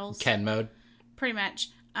want genitals. Ken mode. Pretty much.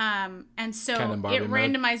 And so it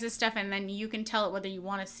randomizes stuff and then you can tell it whether you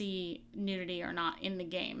want to see nudity or not in the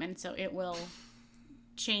game. And so it will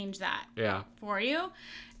change that for you.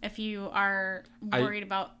 If you are worried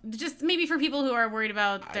about, just maybe for people who are worried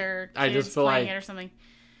about their kids playing it or something.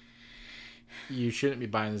 You shouldn't be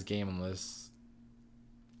buying this game unless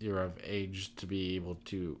you're of age to be able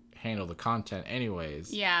to handle the content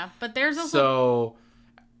anyways. Yeah, but there's also... So,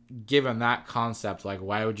 given that concept, like,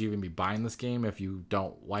 why would you even be buying this game if you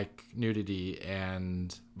don't like nudity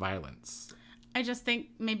and violence? I just think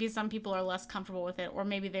maybe some people are less comfortable with it, or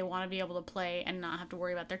maybe they want to be able to play and not have to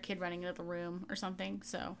worry about their kid running into the room or something.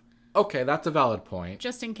 So, okay, that's a valid point.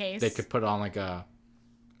 just in case. They could put on like a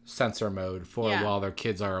sensor mode for while their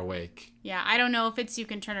kids are awake. Yeah, I don't know if it's you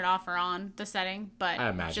can turn it off or on the setting, but I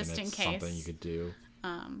imagine just in it's case. something you could do.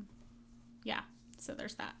 Yeah, so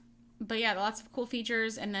there's that. But yeah, lots of cool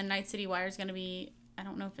features, and then Night City Wire is going to be, I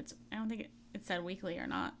don't think it said weekly or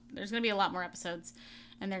not. There's going to be a lot more episodes,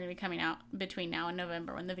 and they're going to be coming out between now and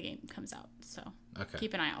November when the game comes out. So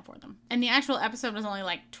keep an eye out for them. And the actual episode was only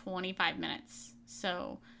like 25 minutes.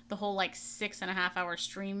 So the whole like 6.5 hour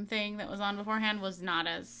stream thing that was on beforehand was not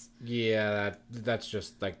as... Yeah, that's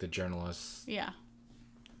just like the journalists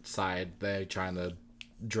side. They trying to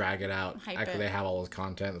drag it out after they have all this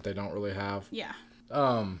content that they don't really have. Yeah.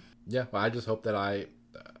 Yeah, well, I just hope that I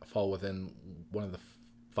fall within one of the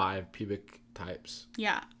 5 pubic types.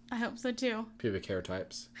 Yeah, I hope so too. Pubic hair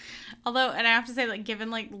types. Although, and I have to say, like,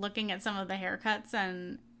 given like looking at some of the haircuts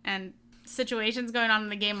and situations going on in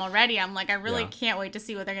the game already, I'm like, I really can't wait to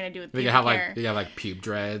see what they're gonna do with pubic hair. They have like pube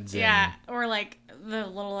dreads. Yeah, or like the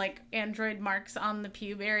little like android marks on the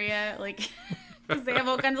pube area, like. Because they have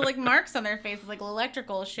all kinds of like marks on their faces, like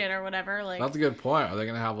electrical shit or whatever. Like that's a good point. Are they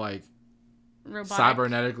gonna have like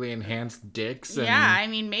cybernetically enhanced dicks? And, I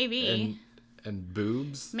mean maybe. And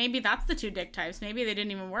boobs. Maybe that's the 2 dick types. Maybe they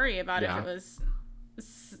didn't even worry about if it was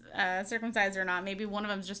circumcised or not. Maybe one of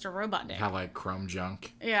them's just a robot dick. Have like chrome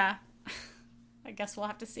junk. Yeah. I guess we'll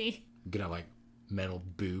have to see. You could have like metal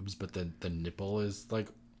boobs, but the nipple is like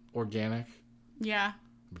organic. Yeah.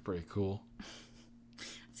 It'd be pretty cool.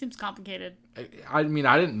 Seems complicated. I mean,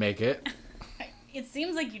 I didn't make it. It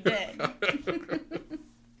seems like you did.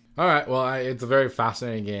 All right. Well, it's a very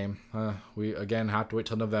fascinating game. We, again, have to wait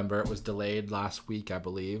till November. It was delayed last week, I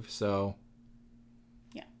believe. So,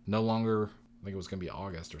 yeah. No longer, I think it was going to be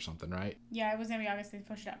August or something, right? Yeah, it was going to be August. They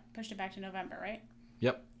pushed it back to November, right?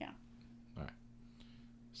 Yep. Yeah. All right.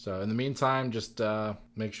 So, in the meantime, just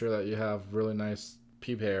make sure that you have really nice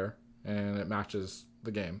pube hair and it matches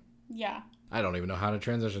the game. Yeah. I don't even know how to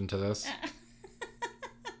transition to this.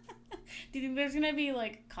 Do you think there's going to be,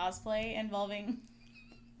 like, cosplay involving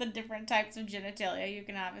the different types of genitalia you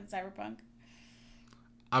can have in Cyberpunk?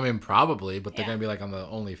 I mean, probably, but they're going to be, like, on the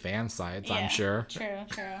OnlyFans sites, I'm sure. True.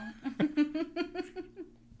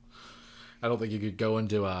 I don't think you could go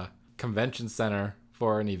into a convention center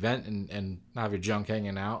for an event and have your junk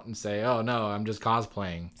hanging out and say, oh, no, I'm just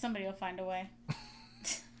cosplaying. Somebody will find a way.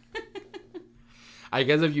 I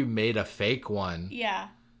guess if you made a fake one. Yeah.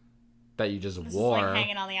 That you just this wore. Is like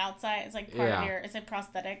hanging on the outside. It's like part of your, it's a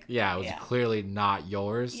prosthetic. Yeah, it was clearly not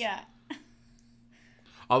yours. Yeah.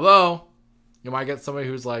 Although, you might get somebody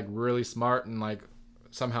who's like really smart and like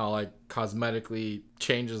somehow like cosmetically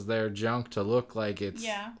changes their junk to look like it's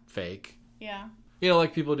fake. Yeah. You know,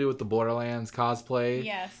 like people do with the Borderlands cosplay.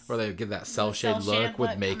 Yes. Where they give that cel-shade look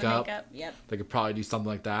with makeup. Yep. They could probably do something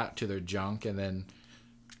like that to their junk and then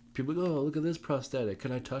people go, oh, look at this prosthetic.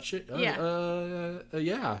 Can I touch it?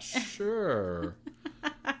 Yeah, sure.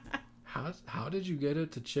 How did you get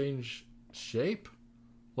it to change shape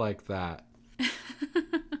like that?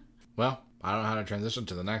 Well, I don't know how to transition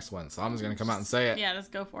to the next one, so I'm just going to come out and say it. Yeah, let's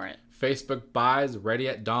go for it. Facebook buys Ready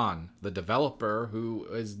at Dawn, the developer who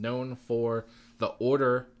is known for The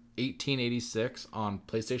Order 1886 on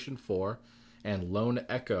PlayStation 4 and Lone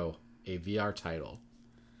Echo, a VR title.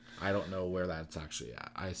 I don't know where that's actually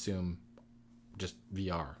at. I assume just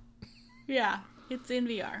VR. Yeah, it's in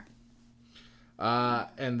VR.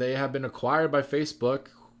 And they have been acquired by Facebook,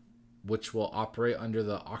 which will operate under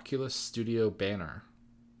the Oculus Studio banner.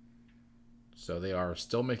 So they are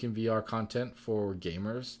still making VR content for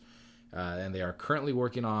gamers. And they are currently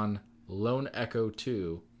working on Lone Echo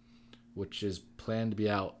 2, which is planned to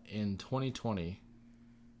be out in 2020,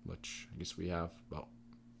 which I guess we have about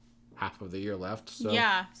half of the year left. So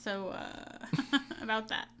yeah, so about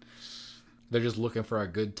that. They're just looking for a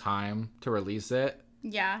good time to release it.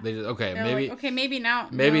 Yeah. They just maybe maybe now.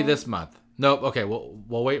 Maybe this month. Nope. Okay,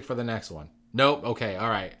 we'll wait for the next one. Nope. Okay. All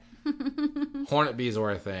right. Hornet bees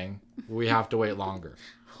were a thing. We have to wait longer.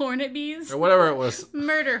 Hornet bees? Or whatever it was.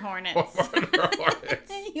 Murder hornets. Murder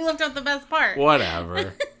hornets. You left out the best part.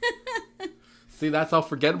 Whatever. See, that's how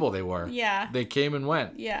forgettable they were. Yeah. They came and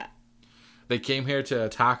went. Yeah. They came here to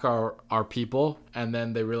attack our people, and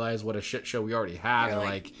then they realized what a shit show we already had. They're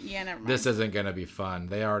like, yeah, never mind. This isn't going to be fun.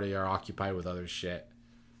 They already are occupied with other shit.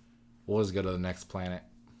 We'll just go to the next planet.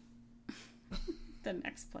 The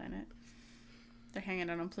next planet. They're hanging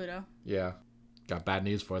out on Pluto. Yeah. Got bad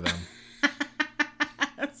news for them.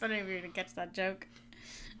 That's funny of you to catch that joke.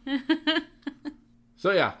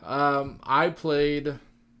 So yeah, I played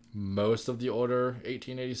most of the Order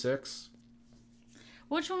 1886.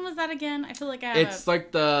 Which one was that again? I feel like It's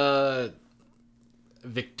like the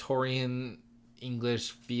Victorian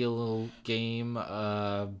English feel game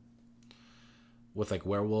with like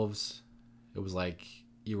werewolves. It was like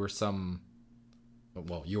you were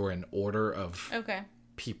an order of Okay.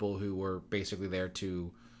 people who were basically there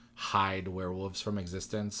to hide werewolves from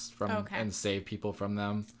existence and save people from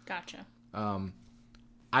them. Gotcha.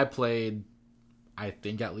 I played, I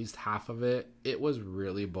think, at least half of it. It was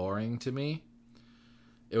really boring to me.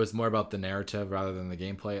 It was more about the narrative rather than the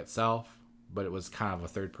gameplay itself, but it was kind of a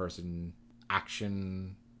third-person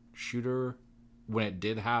action shooter when it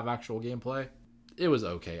did have actual gameplay. It was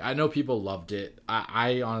okay. I know people loved it.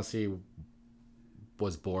 I honestly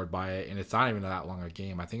was bored by it, and it's not even that long a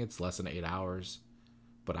game. I think it's less than 8 hours,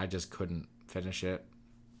 but I just couldn't finish it.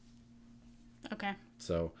 Okay.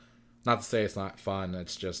 So, not to say it's not fun,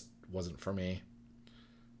 it's just wasn't for me.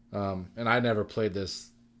 And I never played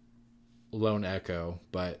this Lone Echo,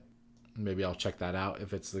 but maybe I'll check that out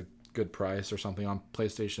if it's a good price or something on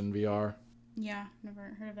PlayStation VR. Yeah,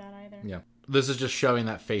 never heard of that either. Yeah. This is just showing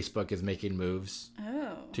that Facebook is making moves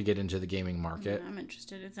Oh. to get into the gaming market. Yeah, I'm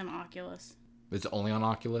interested. It's an Oculus. It's only on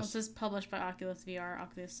Oculus? This is published by Oculus VR,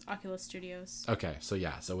 Oculus Studios. Okay, so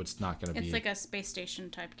yeah, so it's not going to be... It's like a space station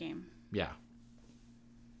type game. Yeah.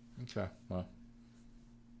 Okay, well,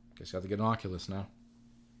 guess you have to get an Oculus now.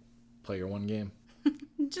 Play your one game.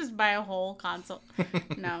 Just buy a whole console.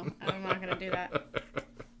 No, I'm not going to do that.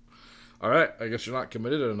 All right, I guess you're not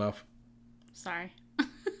committed enough. Sorry.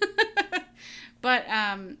 But,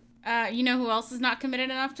 you know who else is not committed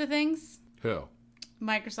enough to things? Who?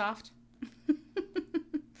 Microsoft.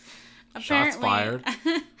 Shots fired.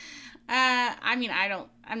 I mean,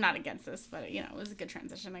 I'm not against this, but, it was a good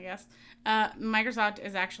transition, I guess. Microsoft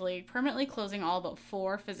is actually permanently closing all but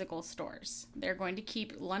 4 physical stores. They're going to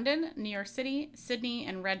keep London, New York City, Sydney,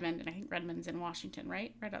 and Redmond. And I think Redmond's in Washington,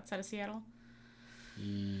 right? Right outside of Seattle.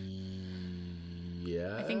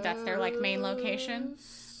 Yeah. I think that's their, main location.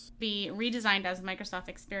 Be redesigned as Microsoft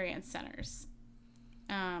Experience Centers.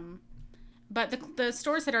 But the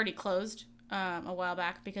stores had already closed a while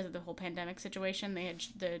back because of the whole pandemic situation. They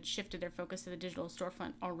had shifted their focus to the digital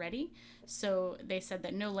storefront already. So they said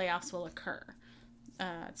that no layoffs will occur.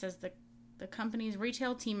 It says the company's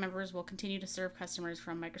retail team members will continue to serve customers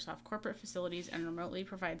from Microsoft corporate facilities and remotely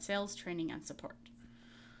provide sales, training, and support.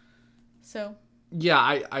 So...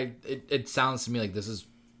 Yeah, it sounds to me like this is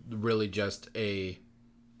really just a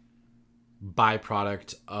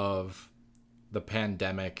byproduct of the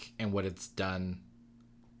pandemic and what it's done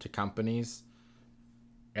to companies,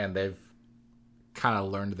 and they've kind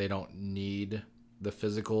of learned they don't need the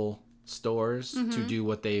physical stores to do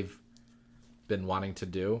what they've been wanting to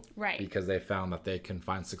do, right? Because they found that they can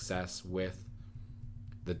find success with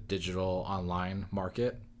the digital online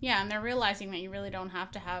market. Yeah, and they're realizing that you really don't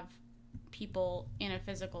have to have people in a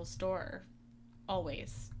physical store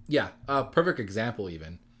always. Yeah, perfect example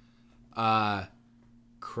even.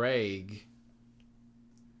 Craig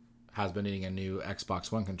has been needing a new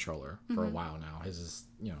Xbox One controller for a while now. His is,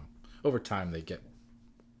 over time they get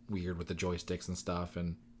weird with the joysticks and stuff.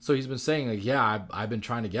 And so he's been saying, like, yeah, I've been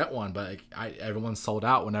trying to get one, but everyone's sold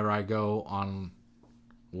out whenever I go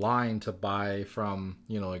online to buy from,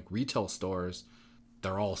 retail stores.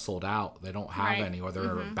 They're all sold out. They don't have any, or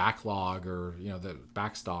they're backlog, or, the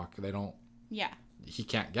back stock. They don't. Yeah. He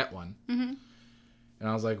can't get one. And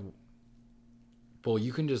I was like, well,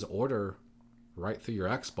 you can just order right through your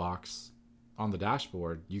Xbox on the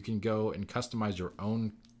dashboard. You can go and customize your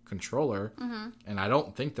own controller, and I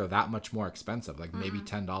don't think they're that much more expensive, like maybe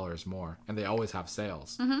 $10 more, and they always have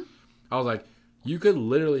sales. I was like, you could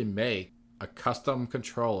literally make a custom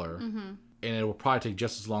controller, and it will probably take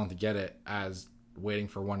just as long to get it as waiting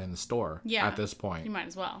for one in the store at this point. You might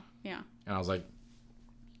as well. Yeah. And I was like,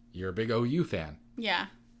 you're a big OU fan. Yeah.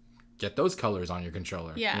 Get those colors on your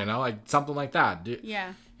controller. Yeah. Like something like that.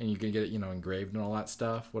 Yeah. And you can get it, engraved and all that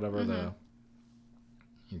stuff, whatever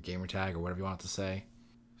your gamer tag or whatever you want it to say.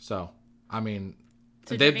 So, I mean,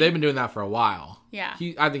 they've been doing that for a while. Yeah.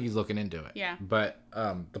 I think he's looking into it. Yeah. But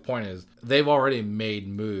the point is, they've already made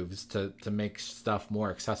moves to make stuff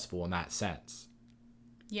more accessible in that sense.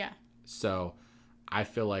 Yeah. So, I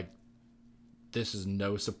feel like this is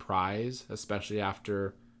no surprise, especially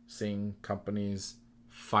after seeing companies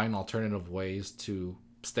find alternative ways to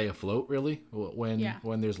stay afloat, really,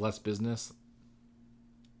 when there's less business,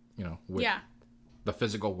 with the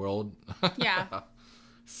physical world. Yeah.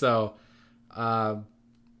 So, and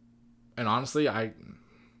honestly,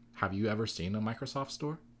 Have you ever seen a Microsoft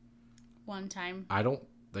store? One time.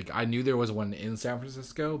 I knew there was one in San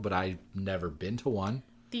Francisco, but I've never been to one.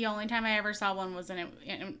 The only time I ever saw one was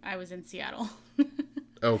I was in Seattle.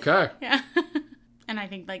 Okay. Yeah. And I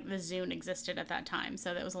think like the Zune existed at that time,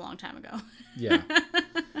 so that was a long time ago. Yeah.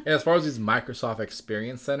 And as far as these Microsoft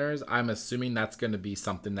Experience Centers, I'm assuming that's going to be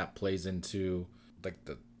something that plays into like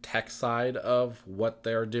the tech side of what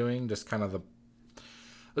they're doing. Just kind of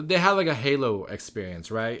they have like a Halo experience,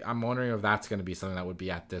 right? I'm wondering if that's going to be something that would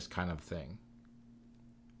be at this kind of thing.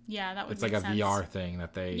 Yeah, that would It's make like a sense. VR thing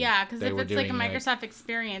that they because if it's like a doing Microsoft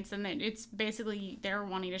experience, then it's basically they're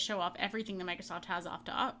wanting to show off everything that Microsoft has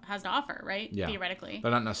to offer, right? Yeah. Theoretically.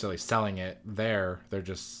 They're not necessarily selling it there. They're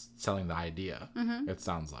just selling the idea. Mm-hmm. It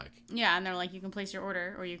sounds like. Yeah, and they're like, you can place your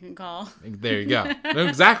order or you can call. There you go. No,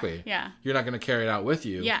 exactly. Yeah. You're not going to carry it out with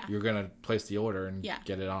you. Yeah. You're going to place the order and Yeah.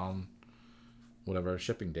 get it on whatever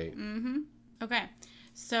shipping date. Mm-hmm. Okay.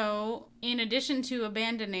 So, in addition to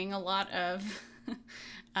abandoning a lot of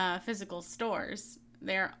physical stores,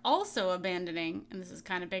 they're also abandoning, and this is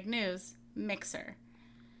kind of big news, Mixer.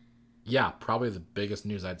 Yeah, probably the biggest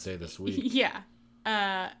news I'd say this week. Yeah.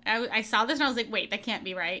 I saw this and I was like, wait, that can't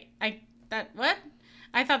be right. What?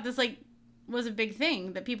 I thought this like was a big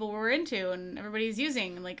thing that people were into and everybody's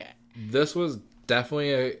using. Like, This was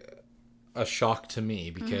definitely a shock to me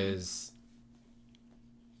because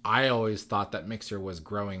I always thought that Mixer was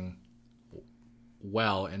growing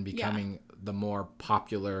well and becoming the more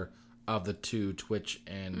popular of the two, Twitch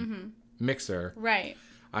and Mixer. right.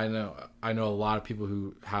 I know a lot of people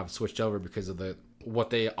who have switched over because of what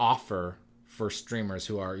they offer for streamers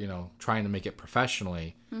who are, trying to make it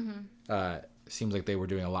professionally. Seems like they were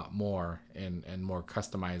doing a lot more and more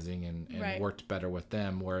customizing and Right. worked better with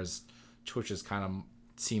them, whereas Twitch is kind of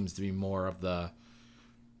seems to be more of the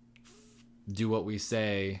do what we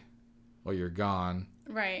say or you're gone.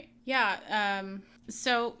 Right. Yeah.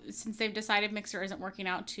 So since they've decided Mixer isn't working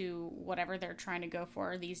out to whatever they're trying to go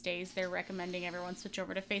for these days, they're recommending everyone switch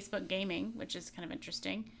over to Facebook Gaming, which is kind of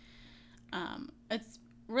interesting. It's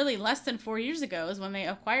really less than 4 years ago is when they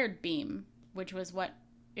acquired Beam, which was what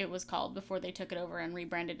it was called before they took it over and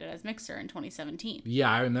rebranded it as Mixer in 2017. Yeah,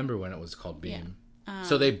 I remember when it was called Beam. Yeah.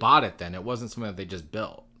 So they bought it then. It wasn't something that they just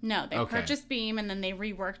built. No, they Okay. purchased Beam and then they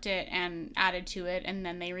reworked it and added to it, and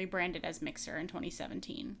then they rebranded as Mixer in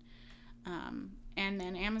 2017. And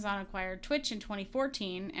then Amazon acquired Twitch in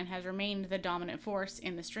 2014 and has remained the dominant force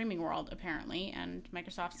in the streaming world, apparently. And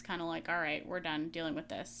Microsoft's kind of like, all right, we're done dealing with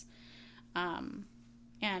this. And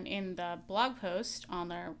in the blog post on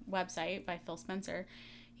their website by Phil Spencer,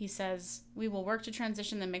 he says, we will work to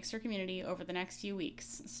transition the Mixer community over the next few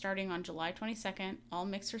weeks. Starting on July 22nd, all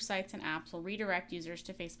Mixer sites and apps will redirect users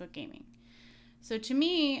to Facebook Gaming. So to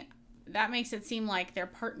me, that makes it seem like they're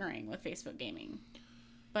partnering with Facebook Gaming.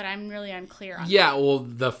 But I'm really unclear on Yeah, well,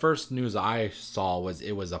 the first news I saw was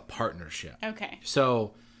it was a partnership. that. Okay.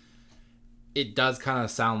 So it does kind of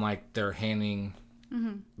sound like they're handing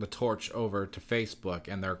the torch over to Facebook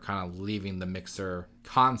and they're kind of leaving the Mixer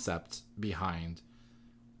concept behind.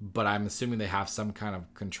 But I'm assuming they have some kind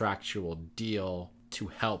of contractual deal to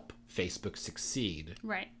help Facebook succeed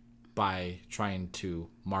Right. by trying to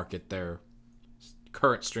market their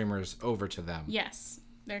current streamers over to them. Yes.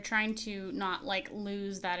 They're trying to not like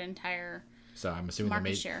lose that entire. So I'm assuming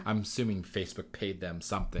Market share. I'm assuming Facebook paid them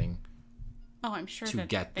something Oh, I'm sure to that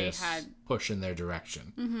get they this had. push in their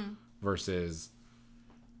direction versus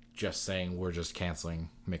just saying we're just canceling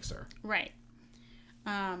Mixer. Right.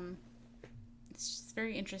 It's just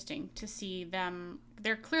very interesting to see them.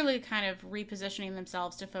 They're clearly kind of repositioning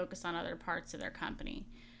themselves to focus on other parts of their company.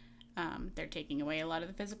 They're taking away a lot of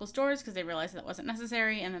the physical stores because they realized that wasn't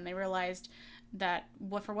necessary, and then they realized that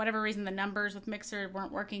for whatever reason the numbers with Mixer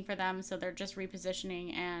weren't working for them, so they're just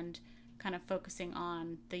repositioning and kind of focusing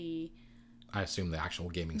on I assume the actual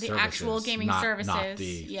gaming the services. actual gaming not services.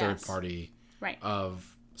 the Yes. third party Right.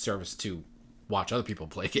 of service to watch other people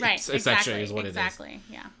play games. Right. Essentially Exactly. is what Exactly.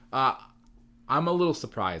 Yeah. it is. I'm a little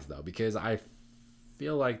surprised though because I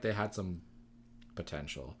feel like they had some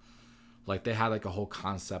potential. Like they had like a whole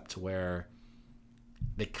concept where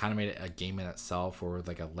they kind of made it a game in itself or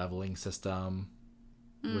like a leveling system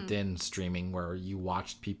within streaming where you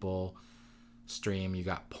watched people stream, you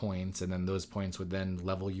got points, and then those points would then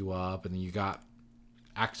level you up, and then you got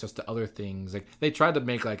access to other things. Like they tried to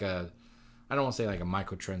make like I don't want to say like a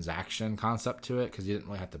microtransaction concept to it because you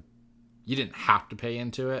didn't have to pay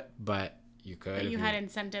into it, but you could. But you had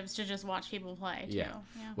incentives to just watch people play too. Yeah.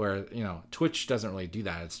 Where, Twitch doesn't really do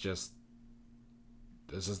that. It's just,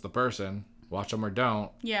 this is the person, watch them or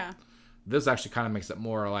don't. Yeah. This actually kind of makes it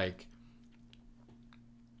more like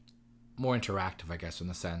more interactive, I guess, in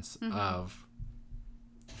the sense of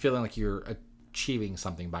feeling like you're achieving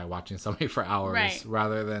something by watching somebody for hours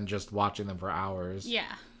rather than just watching them for hours.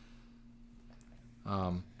 Yeah.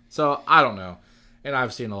 So I don't know. And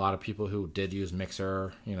I've seen a lot of people who did use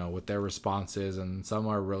Mixer, with their responses, and some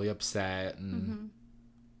are really upset, and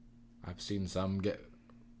I've seen some get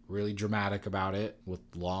really dramatic about it with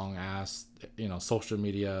long ass, social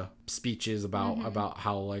media speeches about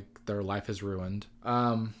how like their life is ruined.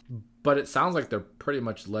 But it sounds like they're pretty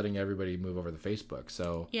much letting everybody move over to Facebook.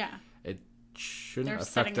 So yeah, it shouldn't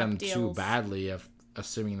affect them too badly if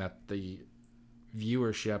assuming that the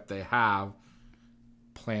viewership they have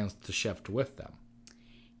plans to shift with them.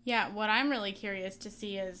 Yeah, what I'm really curious to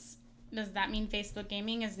see is, does that mean Facebook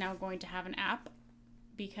Gaming is now going to have an app?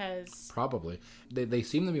 Because probably they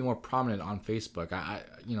seem to be more prominent on Facebook. I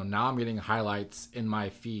now I'm getting highlights in my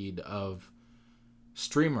feed of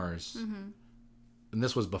streamers, and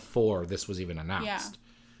this was before this was even announced.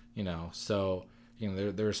 So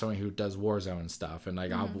there's someone who does Warzone stuff, and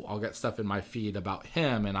like I'll get stuff in my feed about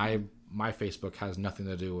him, and my Facebook has nothing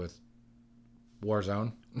to do with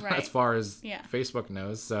Warzone as far as Facebook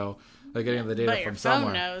knows. So they're getting the data from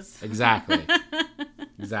somewhere. Knows. Exactly.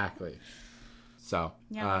 So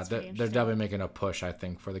they're definitely making a push, I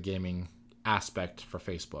think, for the gaming aspect for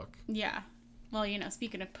Facebook. Yeah. Well,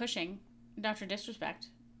 speaking of pushing, Dr. Disrespect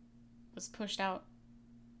was pushed out,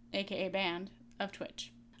 aka banned, of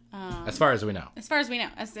Twitch. As far as we know.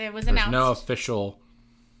 As it was announced. There's no official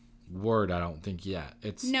word, I don't think, yet.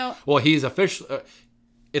 No. Well, he's official.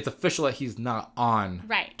 It's official that he's not on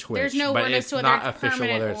Twitch. There's no word as to whether it's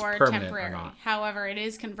permanent or temporary. Or not. However, it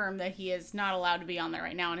is confirmed that he is not allowed to be on there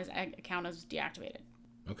right now, and his account is deactivated.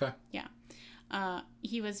 Okay. Yeah.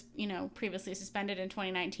 He was, previously suspended in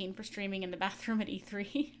 2019 for streaming in the bathroom at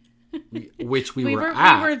E3. Which we were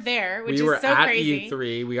at. We were there, which we were is so at crazy.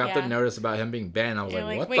 E3. We got the notice about him being banned. I was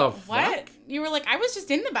like, what the fuck? What? You were like, I was just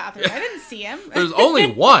in the bathroom. I didn't see him. There's only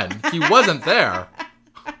one. He wasn't there.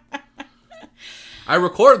 I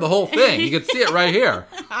recorded the whole thing. You can see it right here.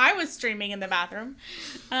 I was streaming in the bathroom.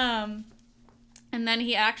 And then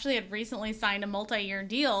he actually had recently signed a multi-year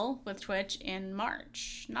deal with Twitch in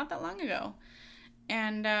March, not that long ago.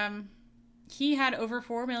 And he had over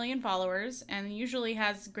 4 million followers and usually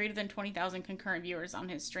has greater than 20,000 concurrent viewers on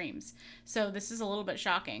his streams. So this is a little bit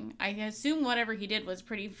shocking. I assume whatever he did was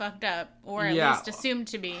pretty fucked up, or at least assumed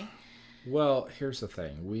to be. Well, here's the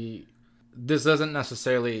thing. This isn't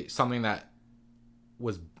necessarily something that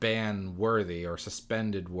was ban worthy or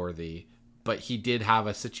suspended worthy, but he did have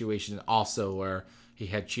a situation also where he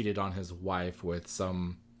had cheated on his wife with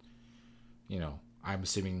some, I'm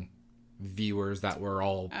assuming viewers that were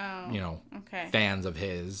all, fans of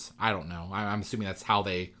his. I don't know. I'm assuming that's how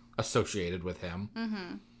they associated with him.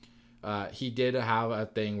 Mm-hmm. He did have a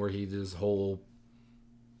thing where he did his whole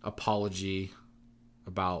apology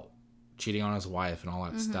about cheating on his wife and all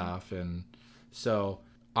that stuff. And so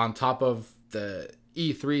on top of the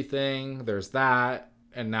E3 thing, there's that,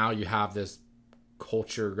 and now you have this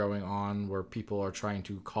culture going on where people are trying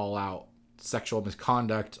to call out sexual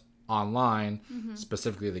misconduct online,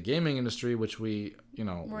 specifically the gaming industry, which we're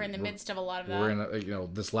in the midst of a lot of that. We're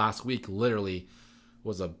in this last week literally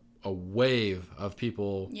was a wave of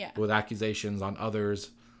people with accusations on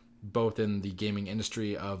others, both in the gaming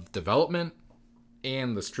industry of development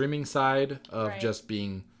and the streaming side of just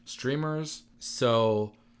being streamers.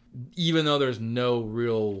 So even though there's no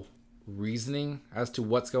real reasoning as to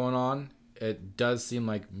what's going on, it does seem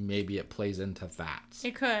like maybe it plays into that.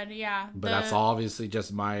 It could, yeah. But that's obviously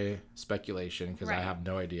just my speculation because I have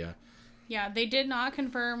no idea. Yeah, they did not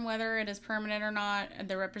confirm whether it is permanent or not.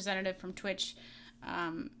 The representative from Twitch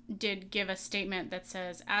did give a statement that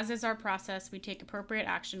says, as is our process, we take appropriate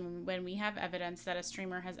action when we have evidence that a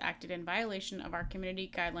streamer has acted in violation of our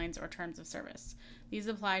community guidelines or terms of service. These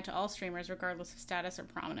apply to all streamers regardless of status or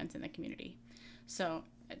prominence in the community. So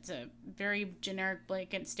it's a very generic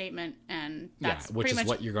blanket statement, and that's which is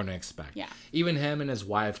what you're going to expect. Yeah. Even him and his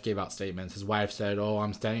wife gave out statements. His wife said,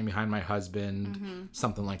 I'm standing behind my husband,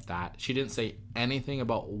 something like that. She didn't say anything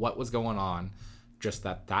about what was going on, just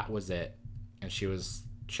that was it. And she was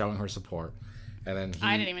showing her support. And then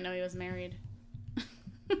I didn't even know he was married.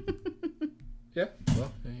 Yeah,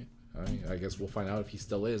 well, I guess we'll find out if he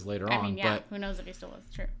still is later on. But who knows if he still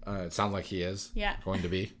is. True. It sounds like he is. Yeah. Going to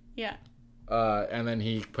be. Yeah. And then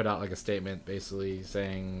he put out like a statement basically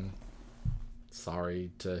saying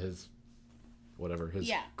sorry to his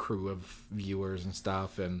crew of viewers and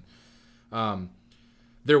stuff. And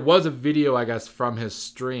there was a video, I guess, from his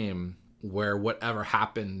stream where whatever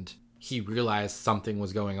happened, he realized something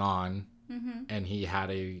was going on, and he had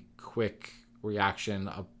a quick reaction,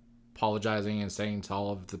 apologizing and saying to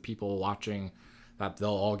all of the people watching that they'll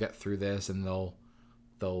all get through this and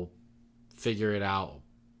they'll figure it out,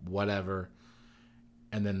 whatever.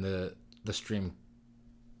 And then the stream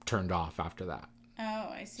turned off after that. Oh,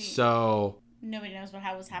 I see. So nobody knows what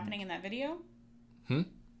was happening in that video?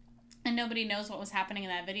 And nobody knows what was happening in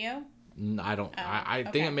that video? I don't. I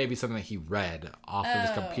think it may be something that he read off of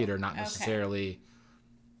his computer, not necessarily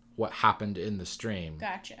what happened in the stream.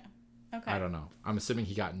 Gotcha. Okay. I don't know. I'm assuming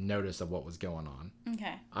he got notice of what was going on.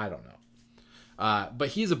 Okay. I don't know. But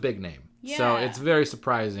he's a big name. Yeah. So it's very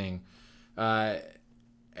surprising.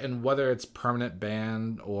 And whether it's permanent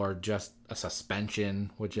ban or just a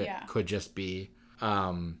suspension, which it could just be,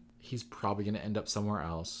 he's probably going to end up somewhere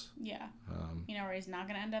else. Yeah. You know where he's not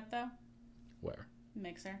going to end up, though? Where?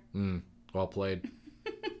 Mixer. Well played.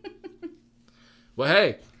 Well,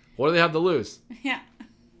 hey, what do they have to lose? Yeah.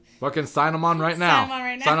 Fucking sign them on right now.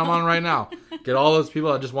 Sign them on right now. Get all those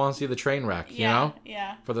people that just want to see the train wreck, you know?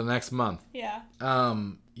 Yeah. For the next month. Yeah.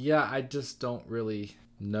 Yeah, I just don't really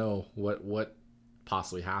know what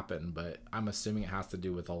possibly happened, but I'm assuming it has to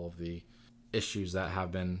do with all of the issues that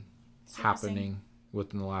have been happening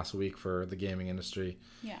within the last week for the gaming industry.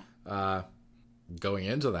 Yeah. Going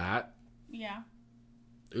into that, yeah,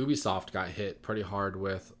 Ubisoft got hit pretty hard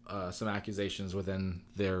with some accusations within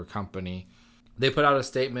their company. They put out a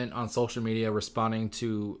statement on social media responding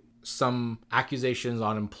to some accusations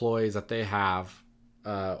on employees that they have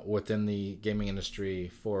within the gaming industry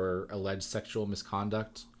for alleged sexual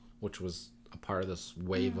misconduct, which was a part of this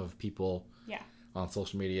wave of people on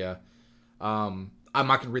social media. I'm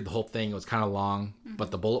not going to read the whole thing. It was kind of long, but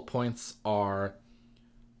the bullet points are: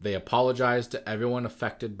 they apologize to everyone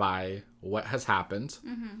affected by what has happened.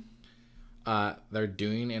 They're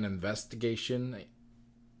doing an investigation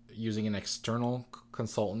using an external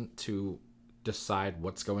consultant to decide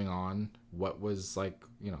what's going on, what was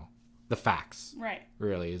the facts. Right.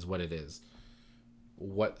 Really is what it is.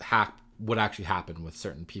 What actually happened with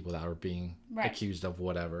certain people that were being accused of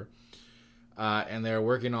whatever. And they're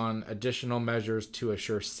working on additional measures to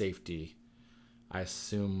assure safety. I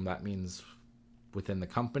assume that means within the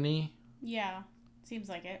company. Yeah, seems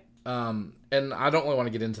like it. And I don't really want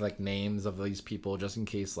to get into names of these people just in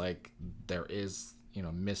case there is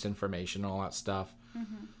misinformation and all that stuff.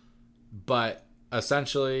 But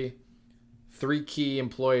essentially 3 key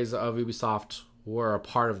employees of Ubisoft were a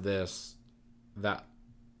part of this that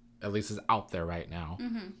at least is out there right now.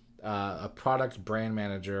 A product brand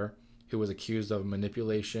manager who was accused of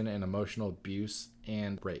manipulation and emotional abuse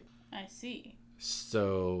and rape. I see.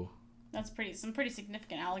 So that's some pretty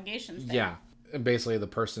significant allegations there. Yeah. And basically the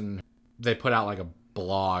person, they put out a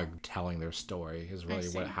blog telling their story is really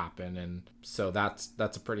what happened. And so that's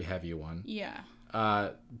a pretty heavy one. Yeah.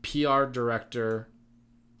 PR director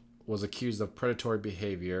was accused of predatory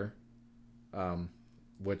behavior,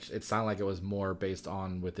 which it sounded like it was more based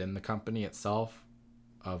on within the company itself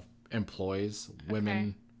of employees,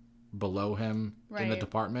 women below him in the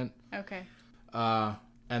department. Okay.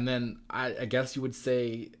 And then I guess you would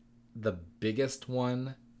say the biggest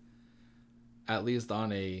one, at least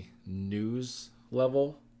on a news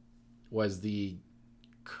level, was the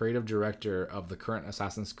creative director of the current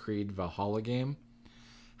Assassin's Creed Valhalla game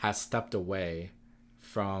has stepped away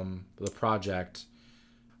from the project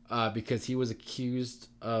because he was accused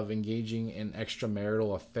of engaging in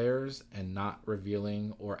extramarital affairs and not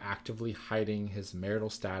revealing or actively hiding his marital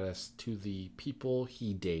status to the people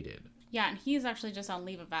he dated. Yeah, and he's actually just on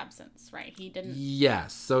leave of absence, right? He didn't...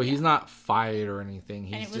 Yes, so he's not fired or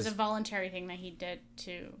anything. And it was a voluntary thing that he did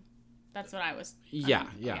too. That's what I was... Yeah.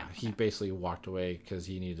 He basically walked away because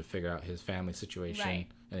he needed to figure out his family situation. Right.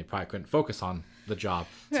 And he probably couldn't focus on the job,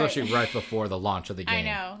 especially right before the launch of the game. I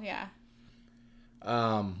know, yeah.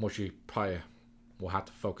 Which you probably will have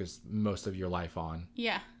to focus most of your life on.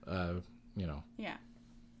 Yeah. Yeah.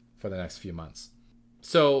 For the next few months.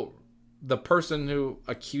 So the person who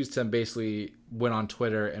accused him basically went on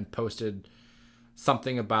Twitter and posted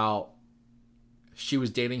something about she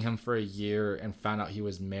was dating him for a year and found out he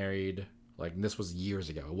was married. This was years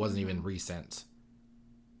ago. It wasn't even recent.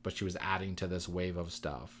 But she was adding to this wave of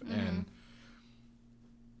stuff and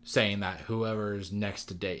saying that whoever's next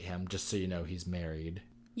to date him, just so you know, he's married.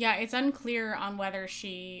 Yeah, it's unclear on whether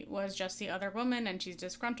she was just the other woman and she's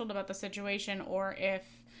disgruntled about the situation, or if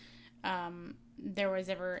there was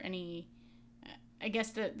ever any... I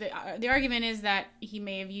guess the argument is that he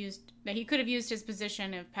could have used his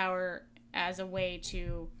position of power as a way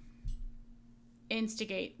to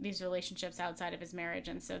instigate these relationships outside of his marriage,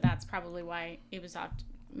 and so that's probably why Ubisoft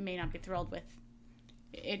may not be thrilled with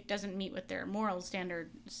it doesn't meet with their moral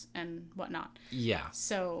standards and whatnot. Yeah.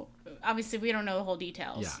 So obviously we don't know the whole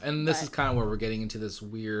details. Yeah, and this is kind of where we're getting into this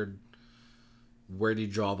weird, where do you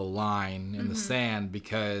draw the line in the sand?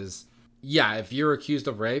 Because, yeah, if you're accused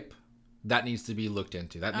of rape, that needs to be looked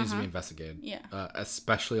into. That needs to be investigated. Yeah.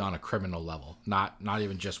 Especially on a criminal level. Not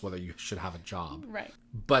even just whether you should have a job. Right.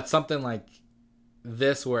 But something like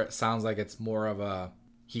this, where it sounds like it's more of a,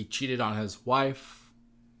 he cheated on his wife,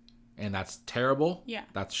 and that's terrible. Yeah.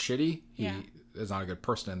 That's shitty. He is not a good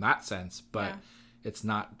person in that sense, but it's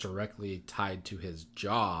not directly tied to his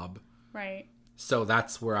job. Right. So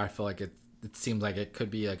that's where I feel like it seems like it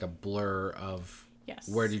could be like a blur of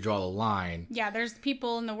where do you draw the line? Yeah, there's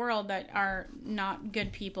people in the world that are not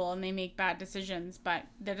good people and they make bad decisions, but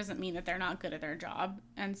that doesn't mean that they're not good at their job.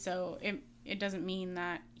 And so it doesn't mean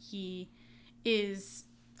that he is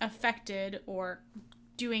affected or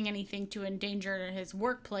doing anything to endanger his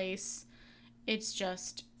workplace. It's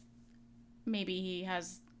just maybe he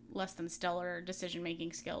has less than stellar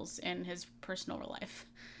decision-making skills in his personal life.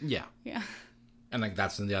 Yeah. Yeah. And like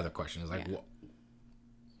that's the other question is like,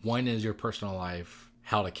 when is your personal life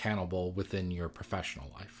held accountable within your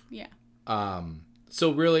professional life? Yeah.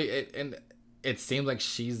 So really, it seems like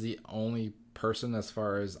she's the only person, as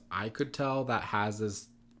far as I could tell, that has this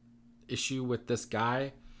issue with this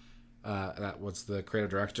guy. That was the creative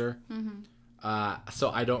director. So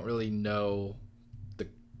I don't really know the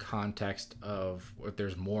context of if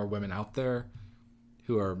there's more women out there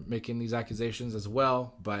who are making these accusations as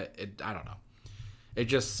well, but I don't know. It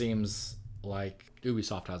just seems like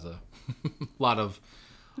Ubisoft has a lot of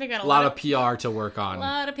PR to work on. A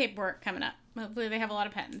lot of paperwork coming up. Hopefully they have a lot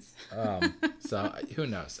of pens. So who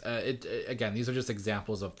knows? Again, these are just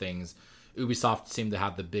examples of things. Ubisoft seemed to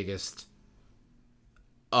have the biggest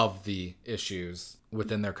of the issues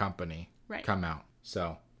within their company come out.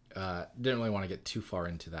 So didn't really want to get too far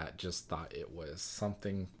into that. Just thought it was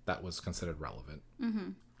something that was considered relevant.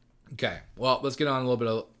 Okay, well, let's get on a little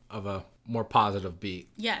bit of a more positive beat.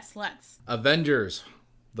 Yes, let's. Avengers,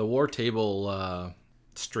 the War Table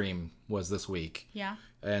stream was this week. Yeah.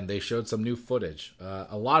 And they showed some new footage.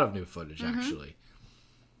 A lot of new footage, actually.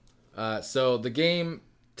 So the game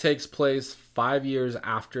takes place 5 years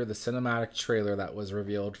after the cinematic trailer that was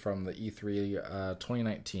revealed from the E3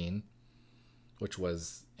 2019, which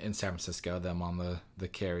was in San Francisco, them on the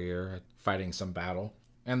carrier fighting some battle.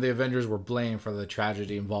 And the Avengers were blamed for the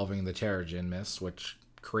tragedy involving the Terrigen Mist, which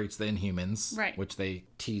creates the Inhumans, which they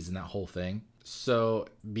tease in that whole thing. So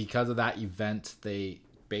because of that event, they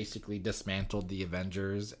basically dismantled the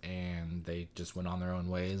Avengers and they just went on their own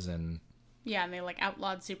ways. And and they like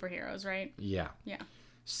outlawed superheroes, right? Yeah. Yeah.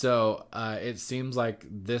 So it seems like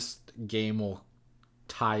this game will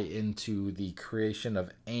tie into the creation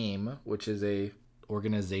of AIM, which is a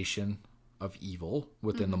organization of evil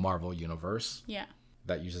within the Marvel universe. Yeah.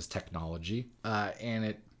 That uses technology. And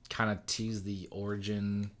it kind of teased the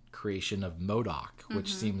origin creation of MODOK,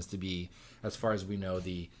 which seems to be, as far as we know,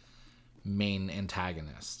 the main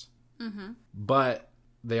antagonist. But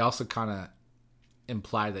they also kind of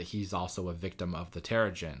imply that he's also a victim of the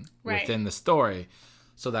Terrigen within the story.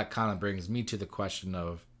 So that kind of brings me to the question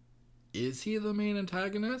of, is he the main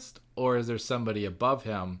antagonist? Or is there somebody above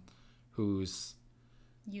him who's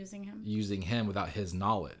using him without his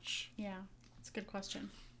knowledge? Yeah, that's a good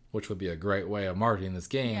question. Which would be a great way of marketing this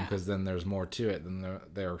game, because then there's more to it than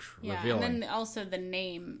they're revealing. And then also the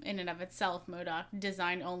name in and of itself, MODOK,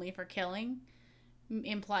 designed only for killing,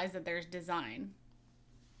 implies that there's design,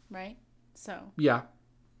 right? So yeah,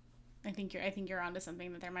 I think you're onto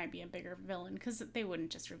something, that there might be a bigger villain, because they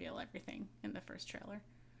wouldn't just reveal everything in the first trailer.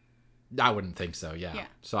 I wouldn't think so. Yeah.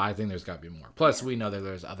 So I think there's got to be more. Plus, we know that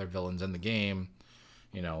there's other villains in the game.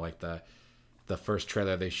 You know, like the first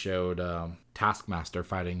trailer they showed Taskmaster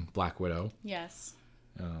fighting Black Widow. Yes.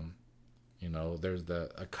 You know, there's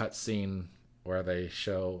a cut scene where they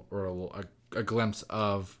show a glimpse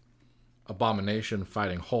of Abomination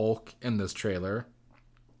fighting Hulk in this trailer.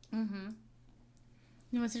 You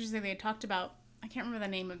know what's interesting? They talked about, I can't remember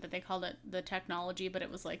the name of it. They called it the technology, but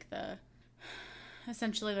it was like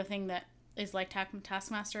essentially the thing that is like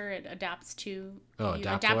Taskmaster. It adapts to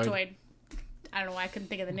Adaptoid. I don't know why I couldn't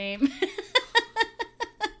think of the name.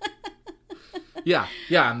 Yeah,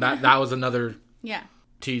 and that was another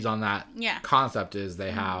tease on that concept, is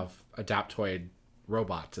they have Adaptoid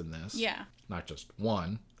robots in this. Yeah. Not just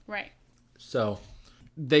one. Right. So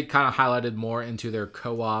they kind of highlighted more into their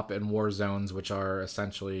co-op and war zones, which are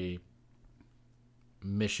essentially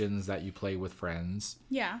missions that you play with friends.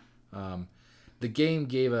 Yeah. The game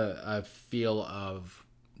gave a feel of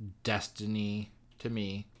Destiny to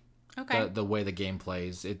me. Okay. The way the game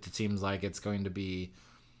plays. It seems like it's going to be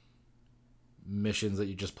missions that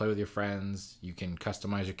you just play with your friends. You can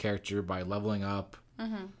customize your character by leveling up,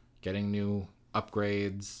 getting new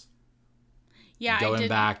upgrades, going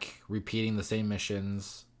back, repeating the same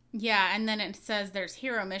missions. Yeah, and then it says there's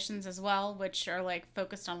hero missions as well, which are like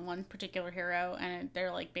focused on one particular hero, and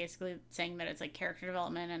they're like basically saying that it's like character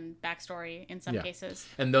development and backstory in some cases.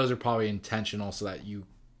 And those are probably intentional so that you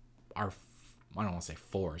are, I don't want to say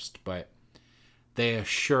forced, but they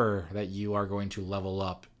assure that you are going to level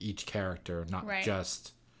up each character, not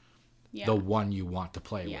just the one you want to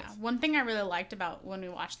play with. Yeah. One thing I really liked about when we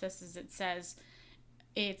watched this is it says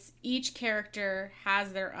it's each character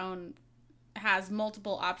has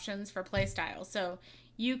multiple options for play style. So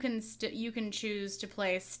you can choose to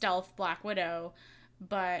play stealth Black Widow,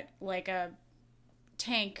 but like a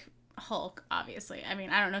tank Hulk, obviously. I mean,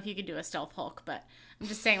 I don't know if you could do a stealth Hulk, but I'm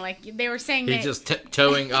just saying, like, they were saying he's just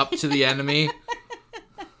tiptoeing up to the enemy.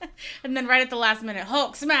 And then right at the last minute,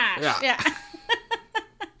 Hulk smash! Yeah.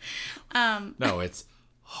 No, it's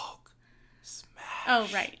Hulk smash. Oh,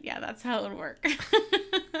 right. Yeah, that's how it would work.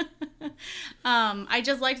 I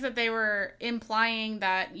just liked that they were implying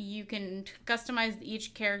that you can customize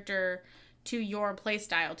each character to your play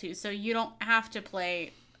style, too. So you don't have to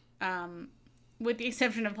play... with the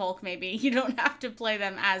exception of Hulk, maybe, you don't have to play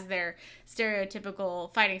them as their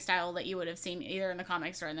stereotypical fighting style that you would have seen either in the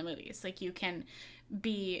comics or in the movies. Like, you can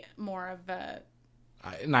be more of a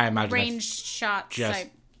and I imagine ranged shot just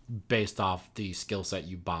type. Based off the skill set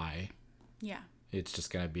you buy. Yeah. It's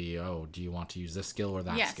just going to be, do you want to use this skill or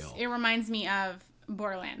that skill? Yes, it reminds me of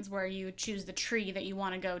Borderlands, where you choose the tree that you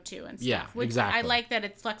want to go to and stuff. Yeah, exactly. I like that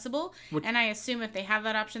it's flexible, and I assume if they have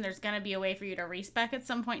that option, there's going to be a way for you to respec at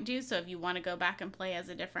some point too. So if you want to go back and play as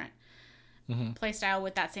a different play style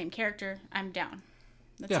with that same character, I'm down.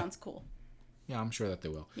 That sounds cool. Yeah, I'm sure that they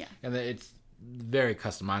will. Yeah. And it's very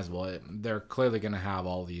customizable. They're clearly going to have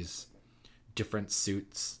all these different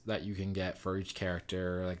suits that you can get for each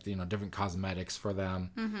character, like, different cosmetics for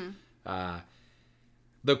them.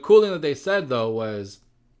 The cool thing that they said, though, was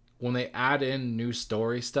when they add in new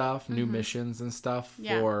story stuff, new missions and stuff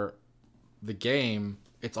for the game,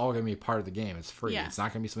 it's all going to be part of the game. It's free. Yeah. It's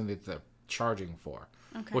not going to be something that they're charging for,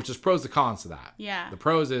 which is pros and cons to that. Yeah. The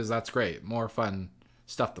pros is that's great. More fun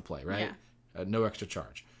stuff to play, right? Yeah. No extra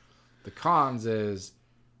charge. The cons is,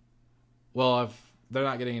 well, if they're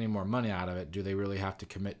not getting any more money out of it, do they really have to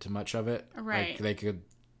commit to much of it? Right. Like,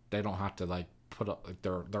 they don't have to, like, put up, like,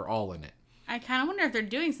 they're all in it. I kind of wonder if they're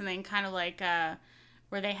doing something kind of like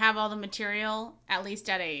where they have all the material, at least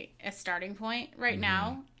at a starting point right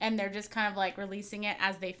now, and they're just kind of like releasing it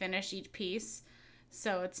as they finish each piece.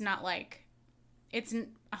 So it's not like,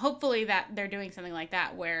 hopefully that they're doing something like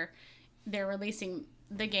that where they're releasing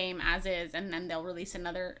the game as is, and then they'll release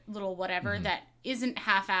another little whatever that isn't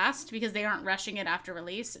half-assed because they aren't rushing it after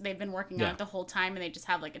release. They've been working on it the whole time, and they just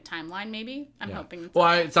have like a timeline maybe. I'm hoping.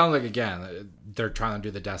 Well, it sounds like, again, they're trying to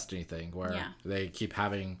do the Destiny thing where they keep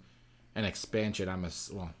having an expansion.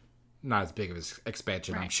 Not as big of an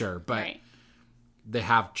expansion, I'm sure, but they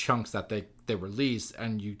have chunks that they release,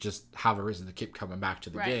 and you just have a reason to keep coming back to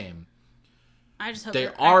the game. I just hope they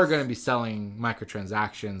are going to be selling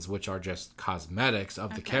microtransactions, which are just cosmetics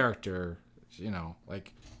of the character.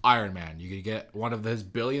 Like Iron Man, you could get one of his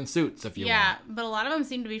billion suits if you want. Yeah, but a lot of them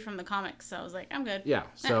seem to be from the comics, so I was like, I'm good. Yeah,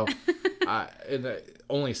 so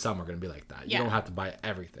only some are going to be like that. You don't have to buy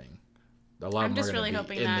everything. A lot of them are going to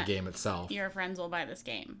be in the game itself. Your friends will buy this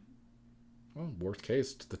game. Well, worst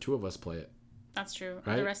case, the two of us play it. That's true.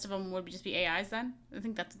 Right? The rest of them would just be AIs then? I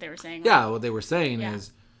think that's what they were saying. Yeah, what they were saying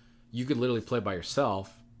is you could literally play by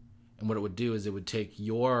yourself, and what it would do is it would take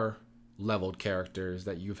your leveled characters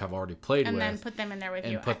that you have already played with, and then put them in there with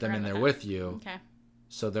you. And put them in there with you. Okay.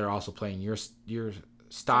 So they're also playing your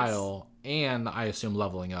style, and I assume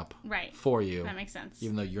leveling up for you. That makes sense.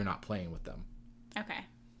 Even though you're not playing with them. Okay.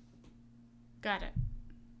 Got it.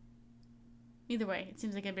 Either way, it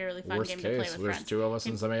seems like it'd be a really fun game to play with friends. There's two of us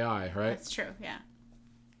and some AI, right? That's true, yeah.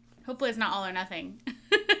 Hopefully it's not all or nothing.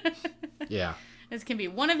 Yeah. This can be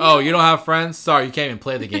one of you. Oh, you don't have friends? Sorry, you can't even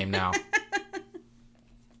play the game now.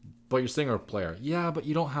 But you're single player. Yeah, but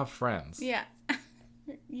you don't have friends. Yeah.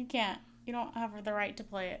 You can't. You don't have the right to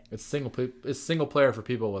play it. It's single player for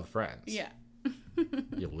people with friends. Yeah.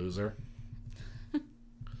 You loser.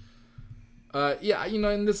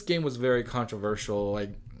 And this game was very controversial.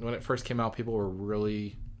 Like, when it first came out, people were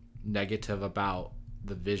really negative about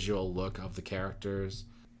the visual look of the characters.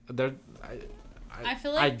 I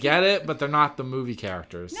feel like I get it, but they're not the movie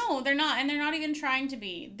characters. No, they're not, and they're not even trying to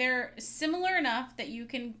be. They're similar enough that you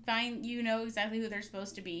can exactly who they're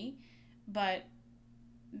supposed to be, but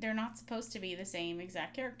they're not supposed to be the same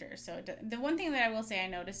exact character. So the one thing that I will say I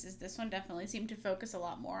noticed is this one definitely seemed to focus a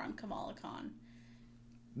lot more on Kamala Khan.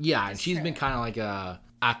 Yeah, and she's been kind of like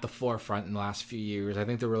at the forefront in the last few years. I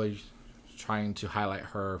think they're really trying to highlight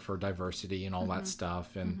her for diversity and all that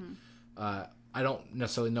stuff. And I don't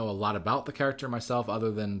necessarily know a lot about the character myself,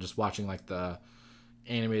 other than just watching like the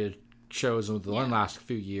animated shows within the last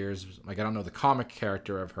few years. Like, I don't know the comic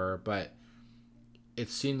character of her, but it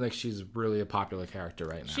seems like she's really a popular character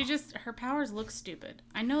right now. Her powers look stupid.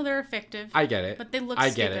 I know they're effective. I get it. But they look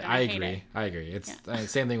stupid. I get it. I agree. I agree. It's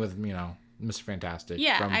same thing with, Mr. Fantastic.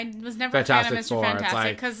 Yeah, I was never a fan of Mr.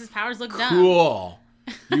 Fantastic because his powers look dumb. Cool.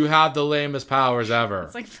 You have the lamest powers ever.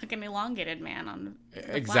 It's like fucking elongated man on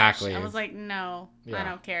the exactly. Flash. I was like, no, I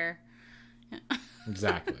don't care.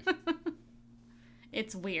 Exactly.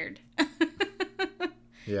 It's weird.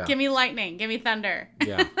 Yeah. Give me lightning. Give me thunder.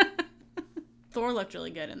 Yeah. Thor looked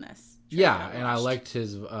really good in this. Yeah, and I liked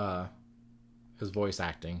his voice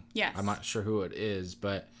acting. Yes. I'm not sure who it is,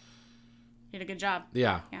 but he did a good job.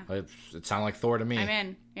 Yeah. It sounded like Thor to me. I'm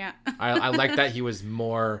in. Yeah. I like that he was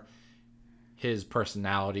more his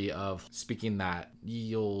personality of speaking that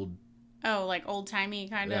old... Oh, like old-timey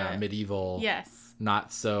kind of... Yeah, medieval. Yes.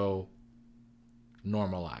 Not so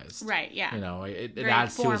normalized. Right, yeah. It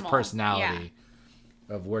adds formal to his personality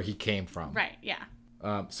of where he came from. Right, yeah.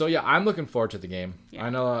 So, yeah, I'm looking forward to the game. Yeah.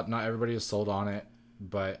 I know not everybody is sold on it,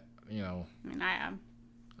 but, I mean, I am.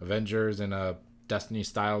 Avengers in a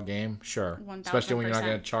Destiny-style game, sure. 1000%. Especially when you're not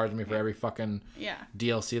going to charge me for every fucking Yeah.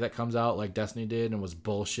 DLC that comes out like Destiny did and was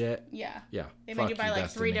bullshit. Yeah. Yeah. They made you buy like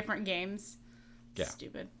Destiny. 3 different games. Yeah.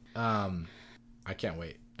 Stupid. I can't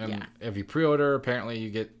wait. And Yeah. if you pre-order, apparently you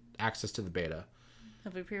get access to the beta.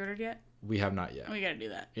 Have we pre-ordered yet? We have not yet. We gotta do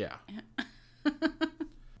that. Yeah.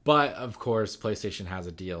 But, of course, PlayStation has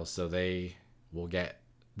a deal, so they will get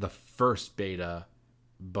the first beta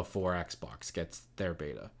before Xbox gets their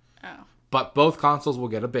beta. Oh. But both consoles will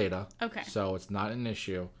get a beta. Okay. So it's not an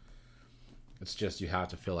issue. It's just you have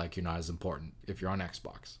to feel like you're not as important if you're on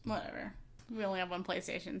Xbox. Whatever. We only have one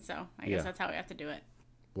PlayStation, so I guess that's how we have to do it.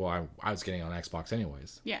 Well, I was getting on Xbox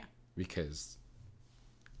anyways. Yeah. Because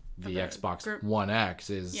the Xbox One X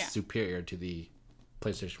is superior to the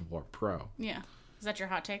PlayStation 4 Pro. Yeah. Is that your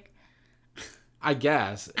hot take? I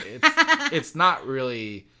guess. It's not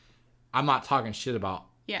really... I'm not talking shit about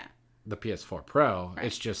the PS4 Pro. Right.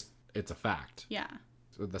 It's just... It's a fact. Yeah.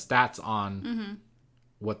 So the stats on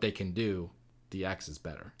what they can do, the X is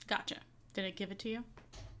better. Gotcha. Did it give it to you?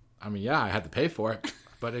 I mean, yeah, I had to pay for it,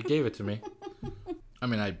 but it gave it to me. I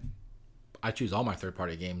mean, I choose all my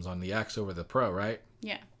third-party games on the X over the Pro, right?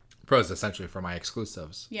 Yeah. Pro is essentially for my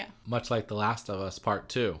exclusives. Yeah. Much like The Last of Us Part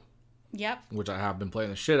 2. Yep. Which I have been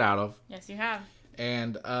playing the shit out of. Yes, you have.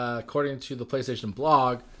 And according to the PlayStation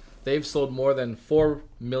blog, they've sold more than 4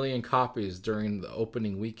 million copies during the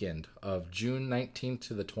opening weekend of June 19th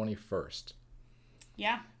to the 21st.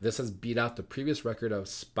 Yeah. This has beat out the previous record of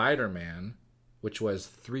Spider-Man, which was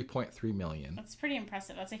 3.3 million. That's pretty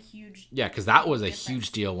impressive. That's a huge... Yeah, because that was a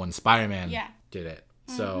huge deal when Spider-Man did it.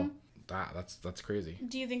 So that's crazy.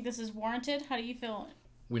 Do you think this is warranted? How do you feel?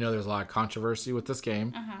 We know there's a lot of controversy with this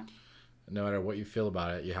game. Uh-huh. No matter what you feel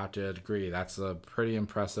about it, you have to agree that's a pretty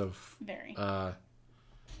impressive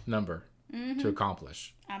number to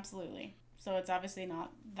accomplish. Absolutely. So it's obviously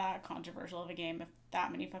not that controversial of a game if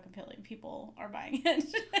that many fucking people are buying it.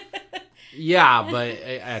 Yeah, but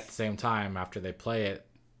at the same time, after they play it,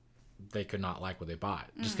 they could not like what they bought.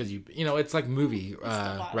 Just because it's like movie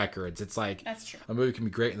records. It's like that's true. A movie can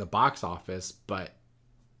be great in the box office, but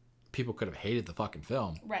people could have hated the fucking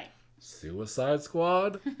film. Right. Suicide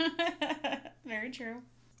Squad. Very true.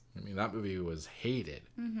 I mean, that movie was hated,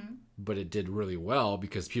 but it did really well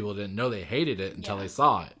because people didn't know they hated it until they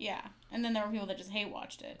saw it. Yeah, and then there were people that just hate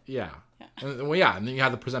watched it. Yeah. And then you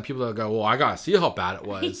have to present people that go, well, I gotta see how bad it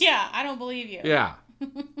was. Yeah, I don't believe you. Yeah.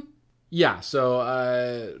 Yeah,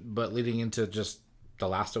 so, but leading into just The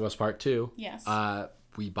Last of Us Part 2. Yes.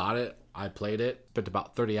 We bought it, I played it, spent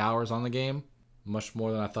about 30 hours on the game. Much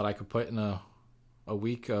more than I thought I could put in a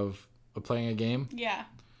week of playing a game. Yeah.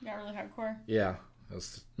 Got really hardcore. Yeah. It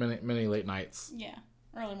was many late nights. Yeah.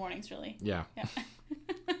 Early mornings, really. Yeah.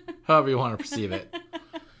 However you want to perceive it.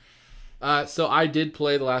 So I did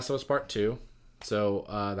play The Last of Us Part 2. So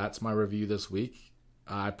that's my review this week.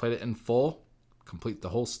 I played it in full. Complete the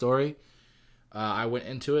whole story. I went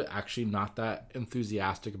into it actually not that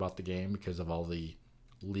enthusiastic about the game because of all the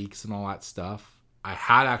leaks and all that stuff. I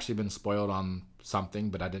had actually been spoiled on something,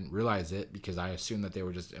 but I didn't realize it because I assumed that they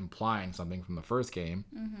were just implying something from the first game.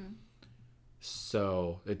 Mm-hmm.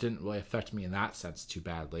 So it didn't really affect me in that sense too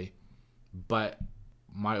badly. But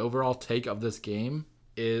my overall take of this game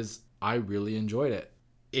is I really enjoyed it.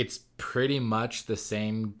 It's pretty much the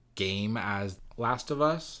same game as Last of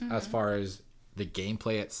Us as far as the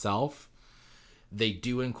gameplay itself. They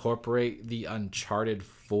do incorporate the Uncharted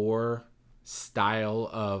 4 style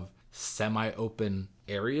of semi-open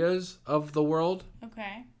areas of the world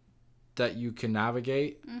Okay. that you can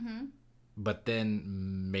navigate. But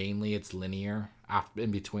then mainly it's linear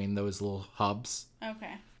in between those little hubs.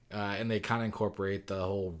 Okay. And they kind of incorporate the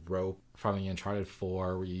whole rope from the Uncharted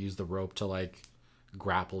 4 where you use the rope to like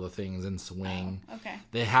grapple the things and swing. Oh, okay.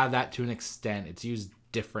 They have that to an extent. It's used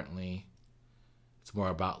differently. It's more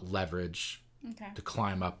about leverage to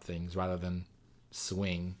climb up things rather than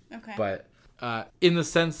swing. Okay. But in the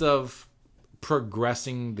sense of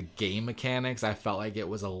progressing the game mechanics, I felt like it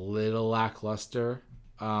was a little lackluster.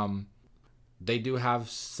 They do have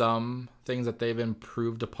some things that they've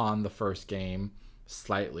improved upon the first game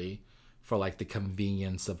slightly for like the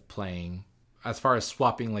convenience of playing. As far as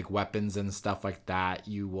swapping like weapons and stuff like that,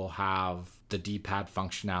 you will have the D-pad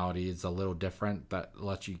functionality is a little different that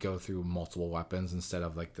lets you go through multiple weapons instead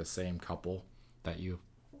of like the same couple that you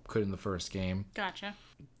could in the first game. Gotcha.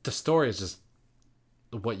 The story is just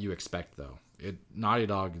what you expect though. Naughty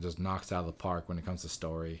Dog just knocks it out of the park when it comes to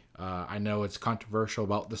story. I know it's controversial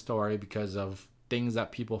about the story because of things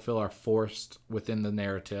that people feel are forced within the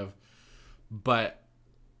narrative, but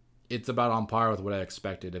it's about on par with what I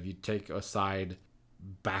expected. If you take aside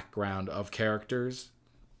background of characters,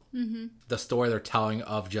 the story they're telling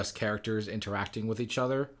of just characters interacting with each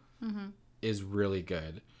other is really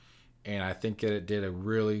good. And I think it did a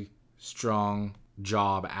really strong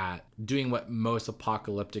job at doing what most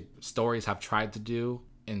apocalyptic stories have tried to do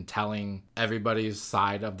in telling everybody's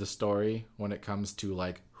side of the story when it comes to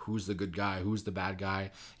like who's the good guy, who's the bad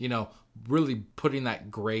guy, you know, really putting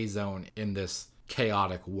that gray zone in this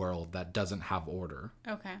chaotic world that doesn't have order.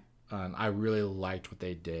 Okay. I really liked what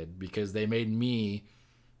they did because they made me,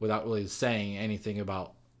 without really saying anything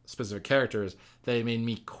about specific characters, they made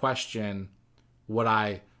me question what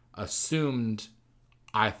I assumed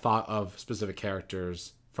I thought of specific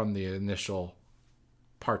characters from the initial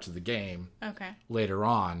parts of the game later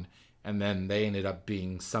on. And then they ended up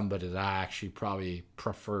being somebody that I actually probably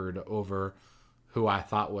preferred over who I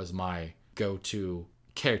thought was my go-to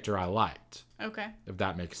character I liked. Okay. If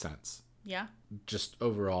that makes sense. Yeah. Just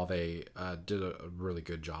overall, they did a really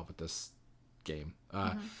good job with this game.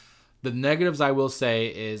 The negatives I will say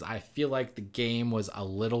is I feel like the game was a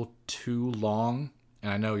little too long.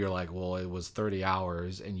 And I know you're like, well, it was 30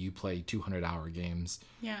 hours and you play 200-hour games.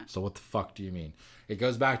 Yeah. So what the fuck do you mean? It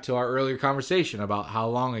goes back to our earlier conversation about how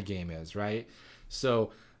long a game is, right?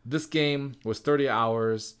 So this game was 30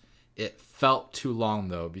 hours. It felt too long,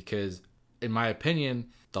 though, because in my opinion,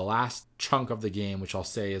 the last chunk of the game, which I'll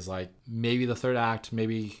say is like maybe the third act,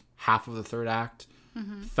 maybe half of the third act,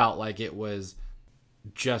 felt like it was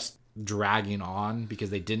just dragging on because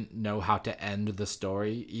they didn't know how to end the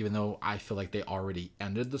story, even though I feel like they already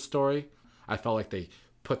ended the story. I felt like they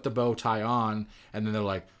put the bow tie on and then they're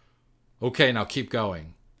like, okay, now keep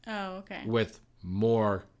going. Oh, okay. With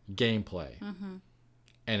more gameplay.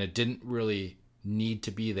 And it didn't really need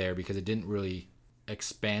to be there because it didn't really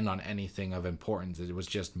expand on anything of importance. It was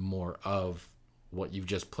just more of what you've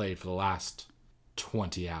just played for the last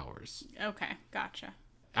 20 hours. Okay, gotcha.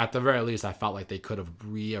 At the very least, I felt like they could have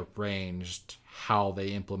rearranged how they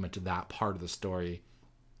implemented that part of the story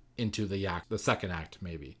into the second act,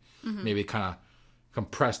 maybe. Maybe kind of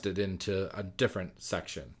compressed it into a different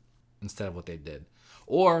section instead of what they did.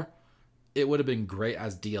 Or it would have been great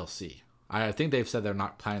as DLC. I think they've said they're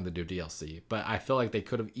not planning to do DLC, but I feel like they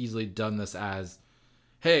could have easily done this as,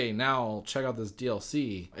 hey, now check out this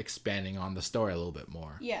DLC, expanding on the story a little bit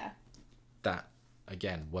more. Yeah. That,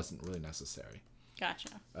 again, wasn't really necessary. Gotcha.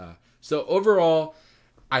 So overall,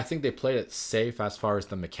 I think they played it safe as far as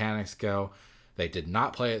the mechanics go. They did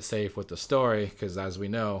not play it safe with the story because, as we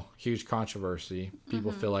know, huge controversy.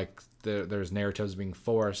 People feel like there's narratives being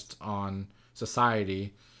forced on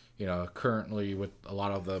society, you know, currently with a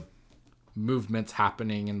lot of the movements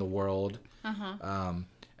happening in the world.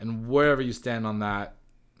 And wherever you stand on that,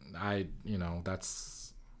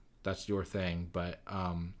 that's your thing. But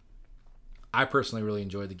I personally really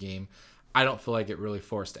enjoyed the game. I don't feel like it really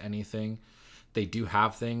forced anything. They do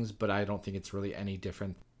have things, but I don't think it's really any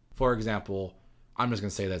different. For example, I'm just going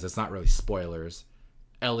to say this. It's not really spoilers.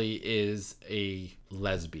 Ellie is a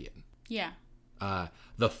lesbian. Yeah.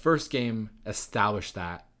 The first game established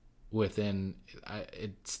that within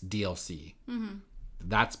its DLC.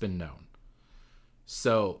 That's been known.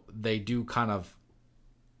 So they do kind of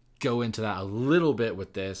go into that a little bit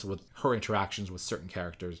with this, with her interactions with certain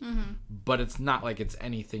characters. But it's not like it's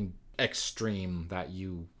anything extreme that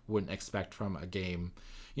you wouldn't expect from a game.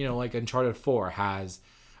 You know, like Uncharted 4 has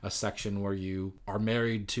a section where you are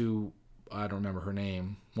married to, I don't remember her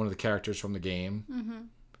name, one of the characters from the game,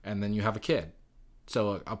 and then you have a kid.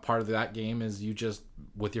 So a part of that game is you just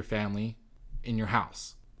with your family in your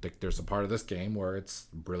house. Like there's a part of this game where it's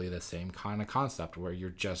really the same kind of concept where you're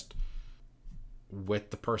just with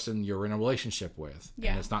the person you're in a relationship with.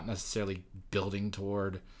 Yeah. And it's not necessarily building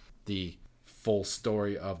toward the full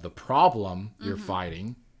story of the problem you're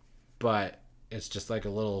fighting, but it's just like a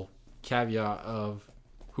little caveat of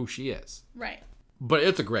who she is. Right. But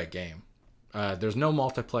it's a great game. There's no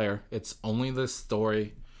multiplayer. It's only the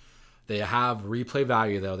story. They have replay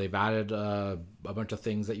value, though. They've added a bunch of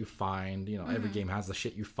things that you find. You know, every game has the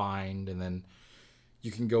shit you find, and then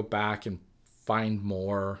you can go back and find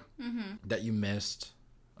more that you missed.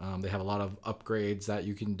 They have a lot of upgrades that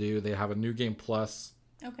you can do. They have a New Game Plus,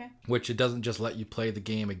 Okay. which it doesn't just let you play the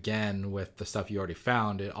game again with the stuff you already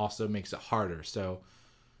found. It also makes it harder. So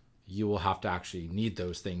you will have to actually need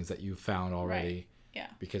those things that you found already. Right. Yeah.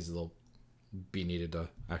 Because they'll be needed to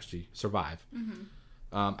actually survive.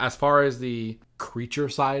 As far as the creature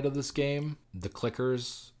side of this game, the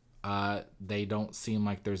clickers, they don't seem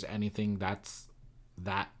like there's anything that's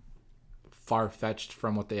that far-fetched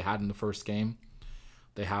from what they had in the first game.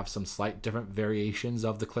 They have some slight different variations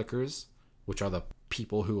of the clickers, which are the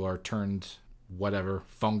people who are turned whatever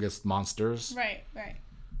fungus monsters. Right. Right.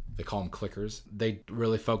 They call them clickers. They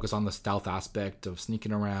really focus on the stealth aspect of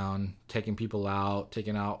sneaking around, taking people out,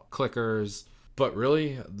 taking out clickers. But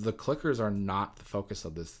really, the clickers are not the focus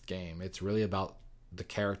of this game. It's really about the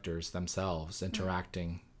characters themselves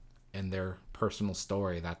interacting in their personal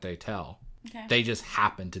story that they tell. Okay. They just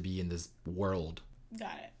happen to be in this world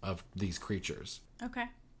Got it. of these creatures. Okay.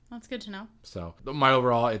 That's good to know. So my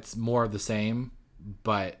overall, it's more of the same,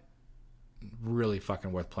 but really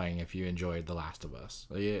fucking worth playing if you enjoyed The Last of Us.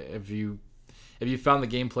 If you found the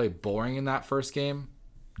gameplay boring in that first game,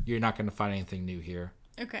 you're not going to find anything new here.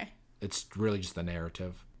 Okay. It's really just the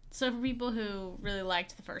narrative. So for people who really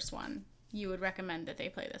liked the first one, you would recommend that they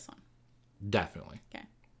play this one? Definitely. Okay.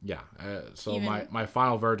 Yeah. So my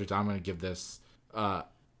final verdict, I'm going to give this, I'll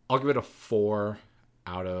give it a 4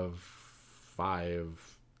 out of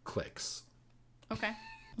 5 clicks. Okay.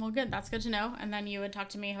 Well, good. That's good to know. And then you would talk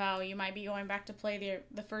to me how you might be going back to play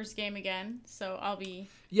the first game again. So I'll be.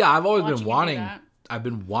 Yeah, I've always been watching you do wanting. that. I've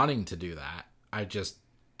been wanting to do that. I just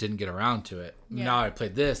didn't get around to it. Yeah. Now I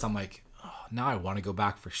played this, I'm like, oh, now I want to go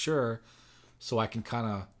back for sure, so I can kind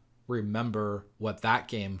of remember what that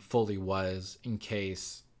game fully was in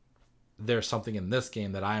case there's something in this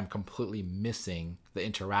game that I am completely missing. The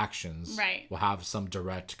interactions Right. will have some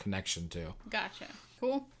direct connection to. Gotcha.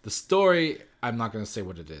 Cool. The story, I'm not going to say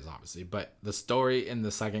what it is, obviously, but the story in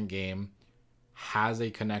the second game has a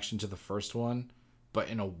connection to the first one, but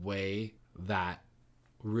in a way that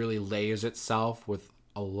really layers itself with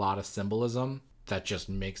a lot of symbolism that just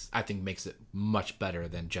makes it much better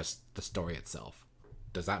than just the story itself.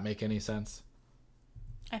 Does that make any sense?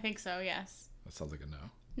 I think so, yes. That sounds like a no.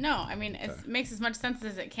 No, I mean, it makes as much sense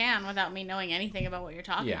as it can without me knowing anything about what you're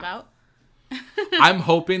talking Yeah. about. I'm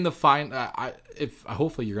hoping to find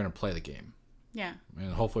hopefully you're going to play the game, Yeah.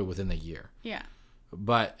 and hopefully within the year. Yeah.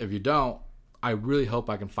 But if you don't, I really hope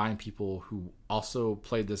I can find people who also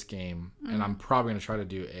played this game, and I'm probably going to try to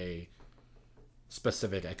do a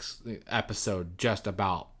specific episode just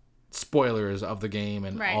about spoilers of the game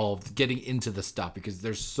and Right. all of getting into the stuff, because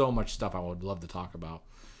there's so much stuff I would love to talk about.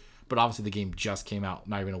 But obviously the game just came out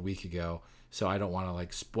not even a week ago, so I don't want to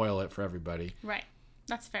like spoil it for everybody. Right.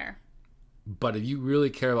 That's fair. But if you really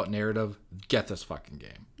care about narrative, get this fucking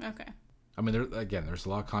game. Okay. I mean, there's a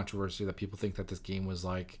lot of controversy that people think that this game was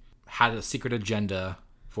like had a secret agenda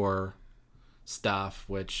for stuff,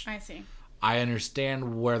 which I see. I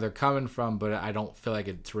understand where they're coming from, but I don't feel like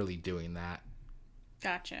it's really doing that.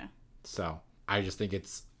 Gotcha. So I just think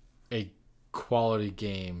it's a quality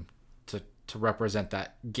game to represent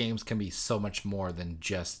that games can be so much more than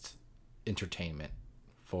just entertainment.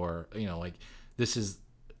 For, you know, like this is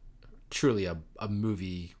truly a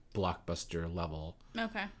movie blockbuster level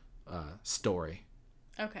Okay. story.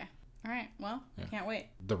 Okay. All right. Well, can't wait.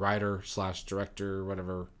 The writer / director,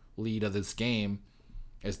 whatever, lead of this game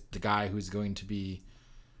is the guy who's going to be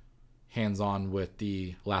hands-on with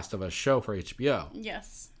the Last of Us show for HBO.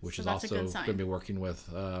 Yes. Which so is that's also a good going sign. to be working with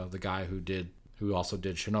the guy who also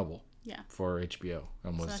did Chernobyl. Yeah. For HBO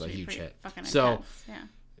and So was that a should be huge pretty hit. fucking So intense.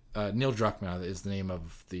 Yeah. Neil Druckmann is the name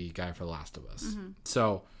of the guy for The Last of Us. Mm-hmm.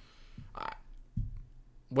 So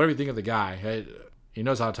whatever you think of the guy, he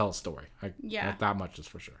knows how to tell a story. Yeah. That much is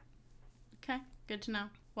for sure. Okay. Good to know.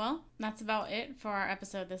 Well, that's about it for our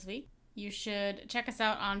episode this week. You should check us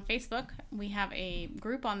out on Facebook. We have a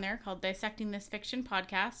group on there called Dissecting This Fiction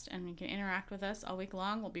Podcast, and you can interact with us all week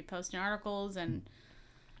long. We'll be posting articles and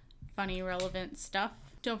funny, relevant stuff.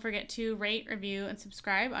 Don't forget to rate, review, and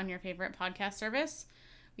subscribe on your favorite podcast service.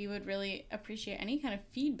 We would really appreciate any kind of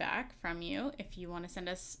feedback from you. If you want to send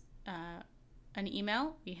us an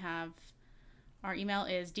email, our email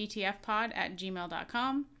is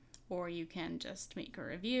dtfpod@gmail.com, or you can just make a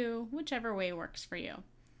review, whichever way works for you.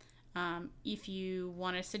 If you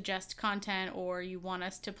want to suggest content or you want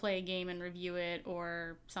us to play a game and review it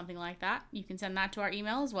or something like that, you can send that to our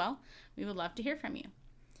email as well. We would love to hear from you.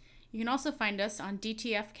 You can also find us on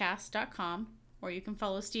dtfcast.com, or you can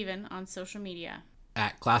follow Steven on social media.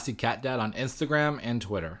 At Classy Cat Dad on Instagram and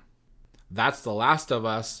Twitter. That's the last of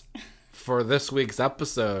us for this week's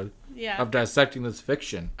episode of Dissecting This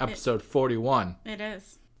Fiction, episode 41. It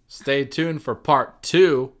is. Stay tuned for part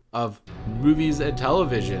 2 of Movies and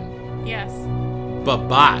Television. Yes.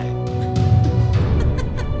 Bye-bye.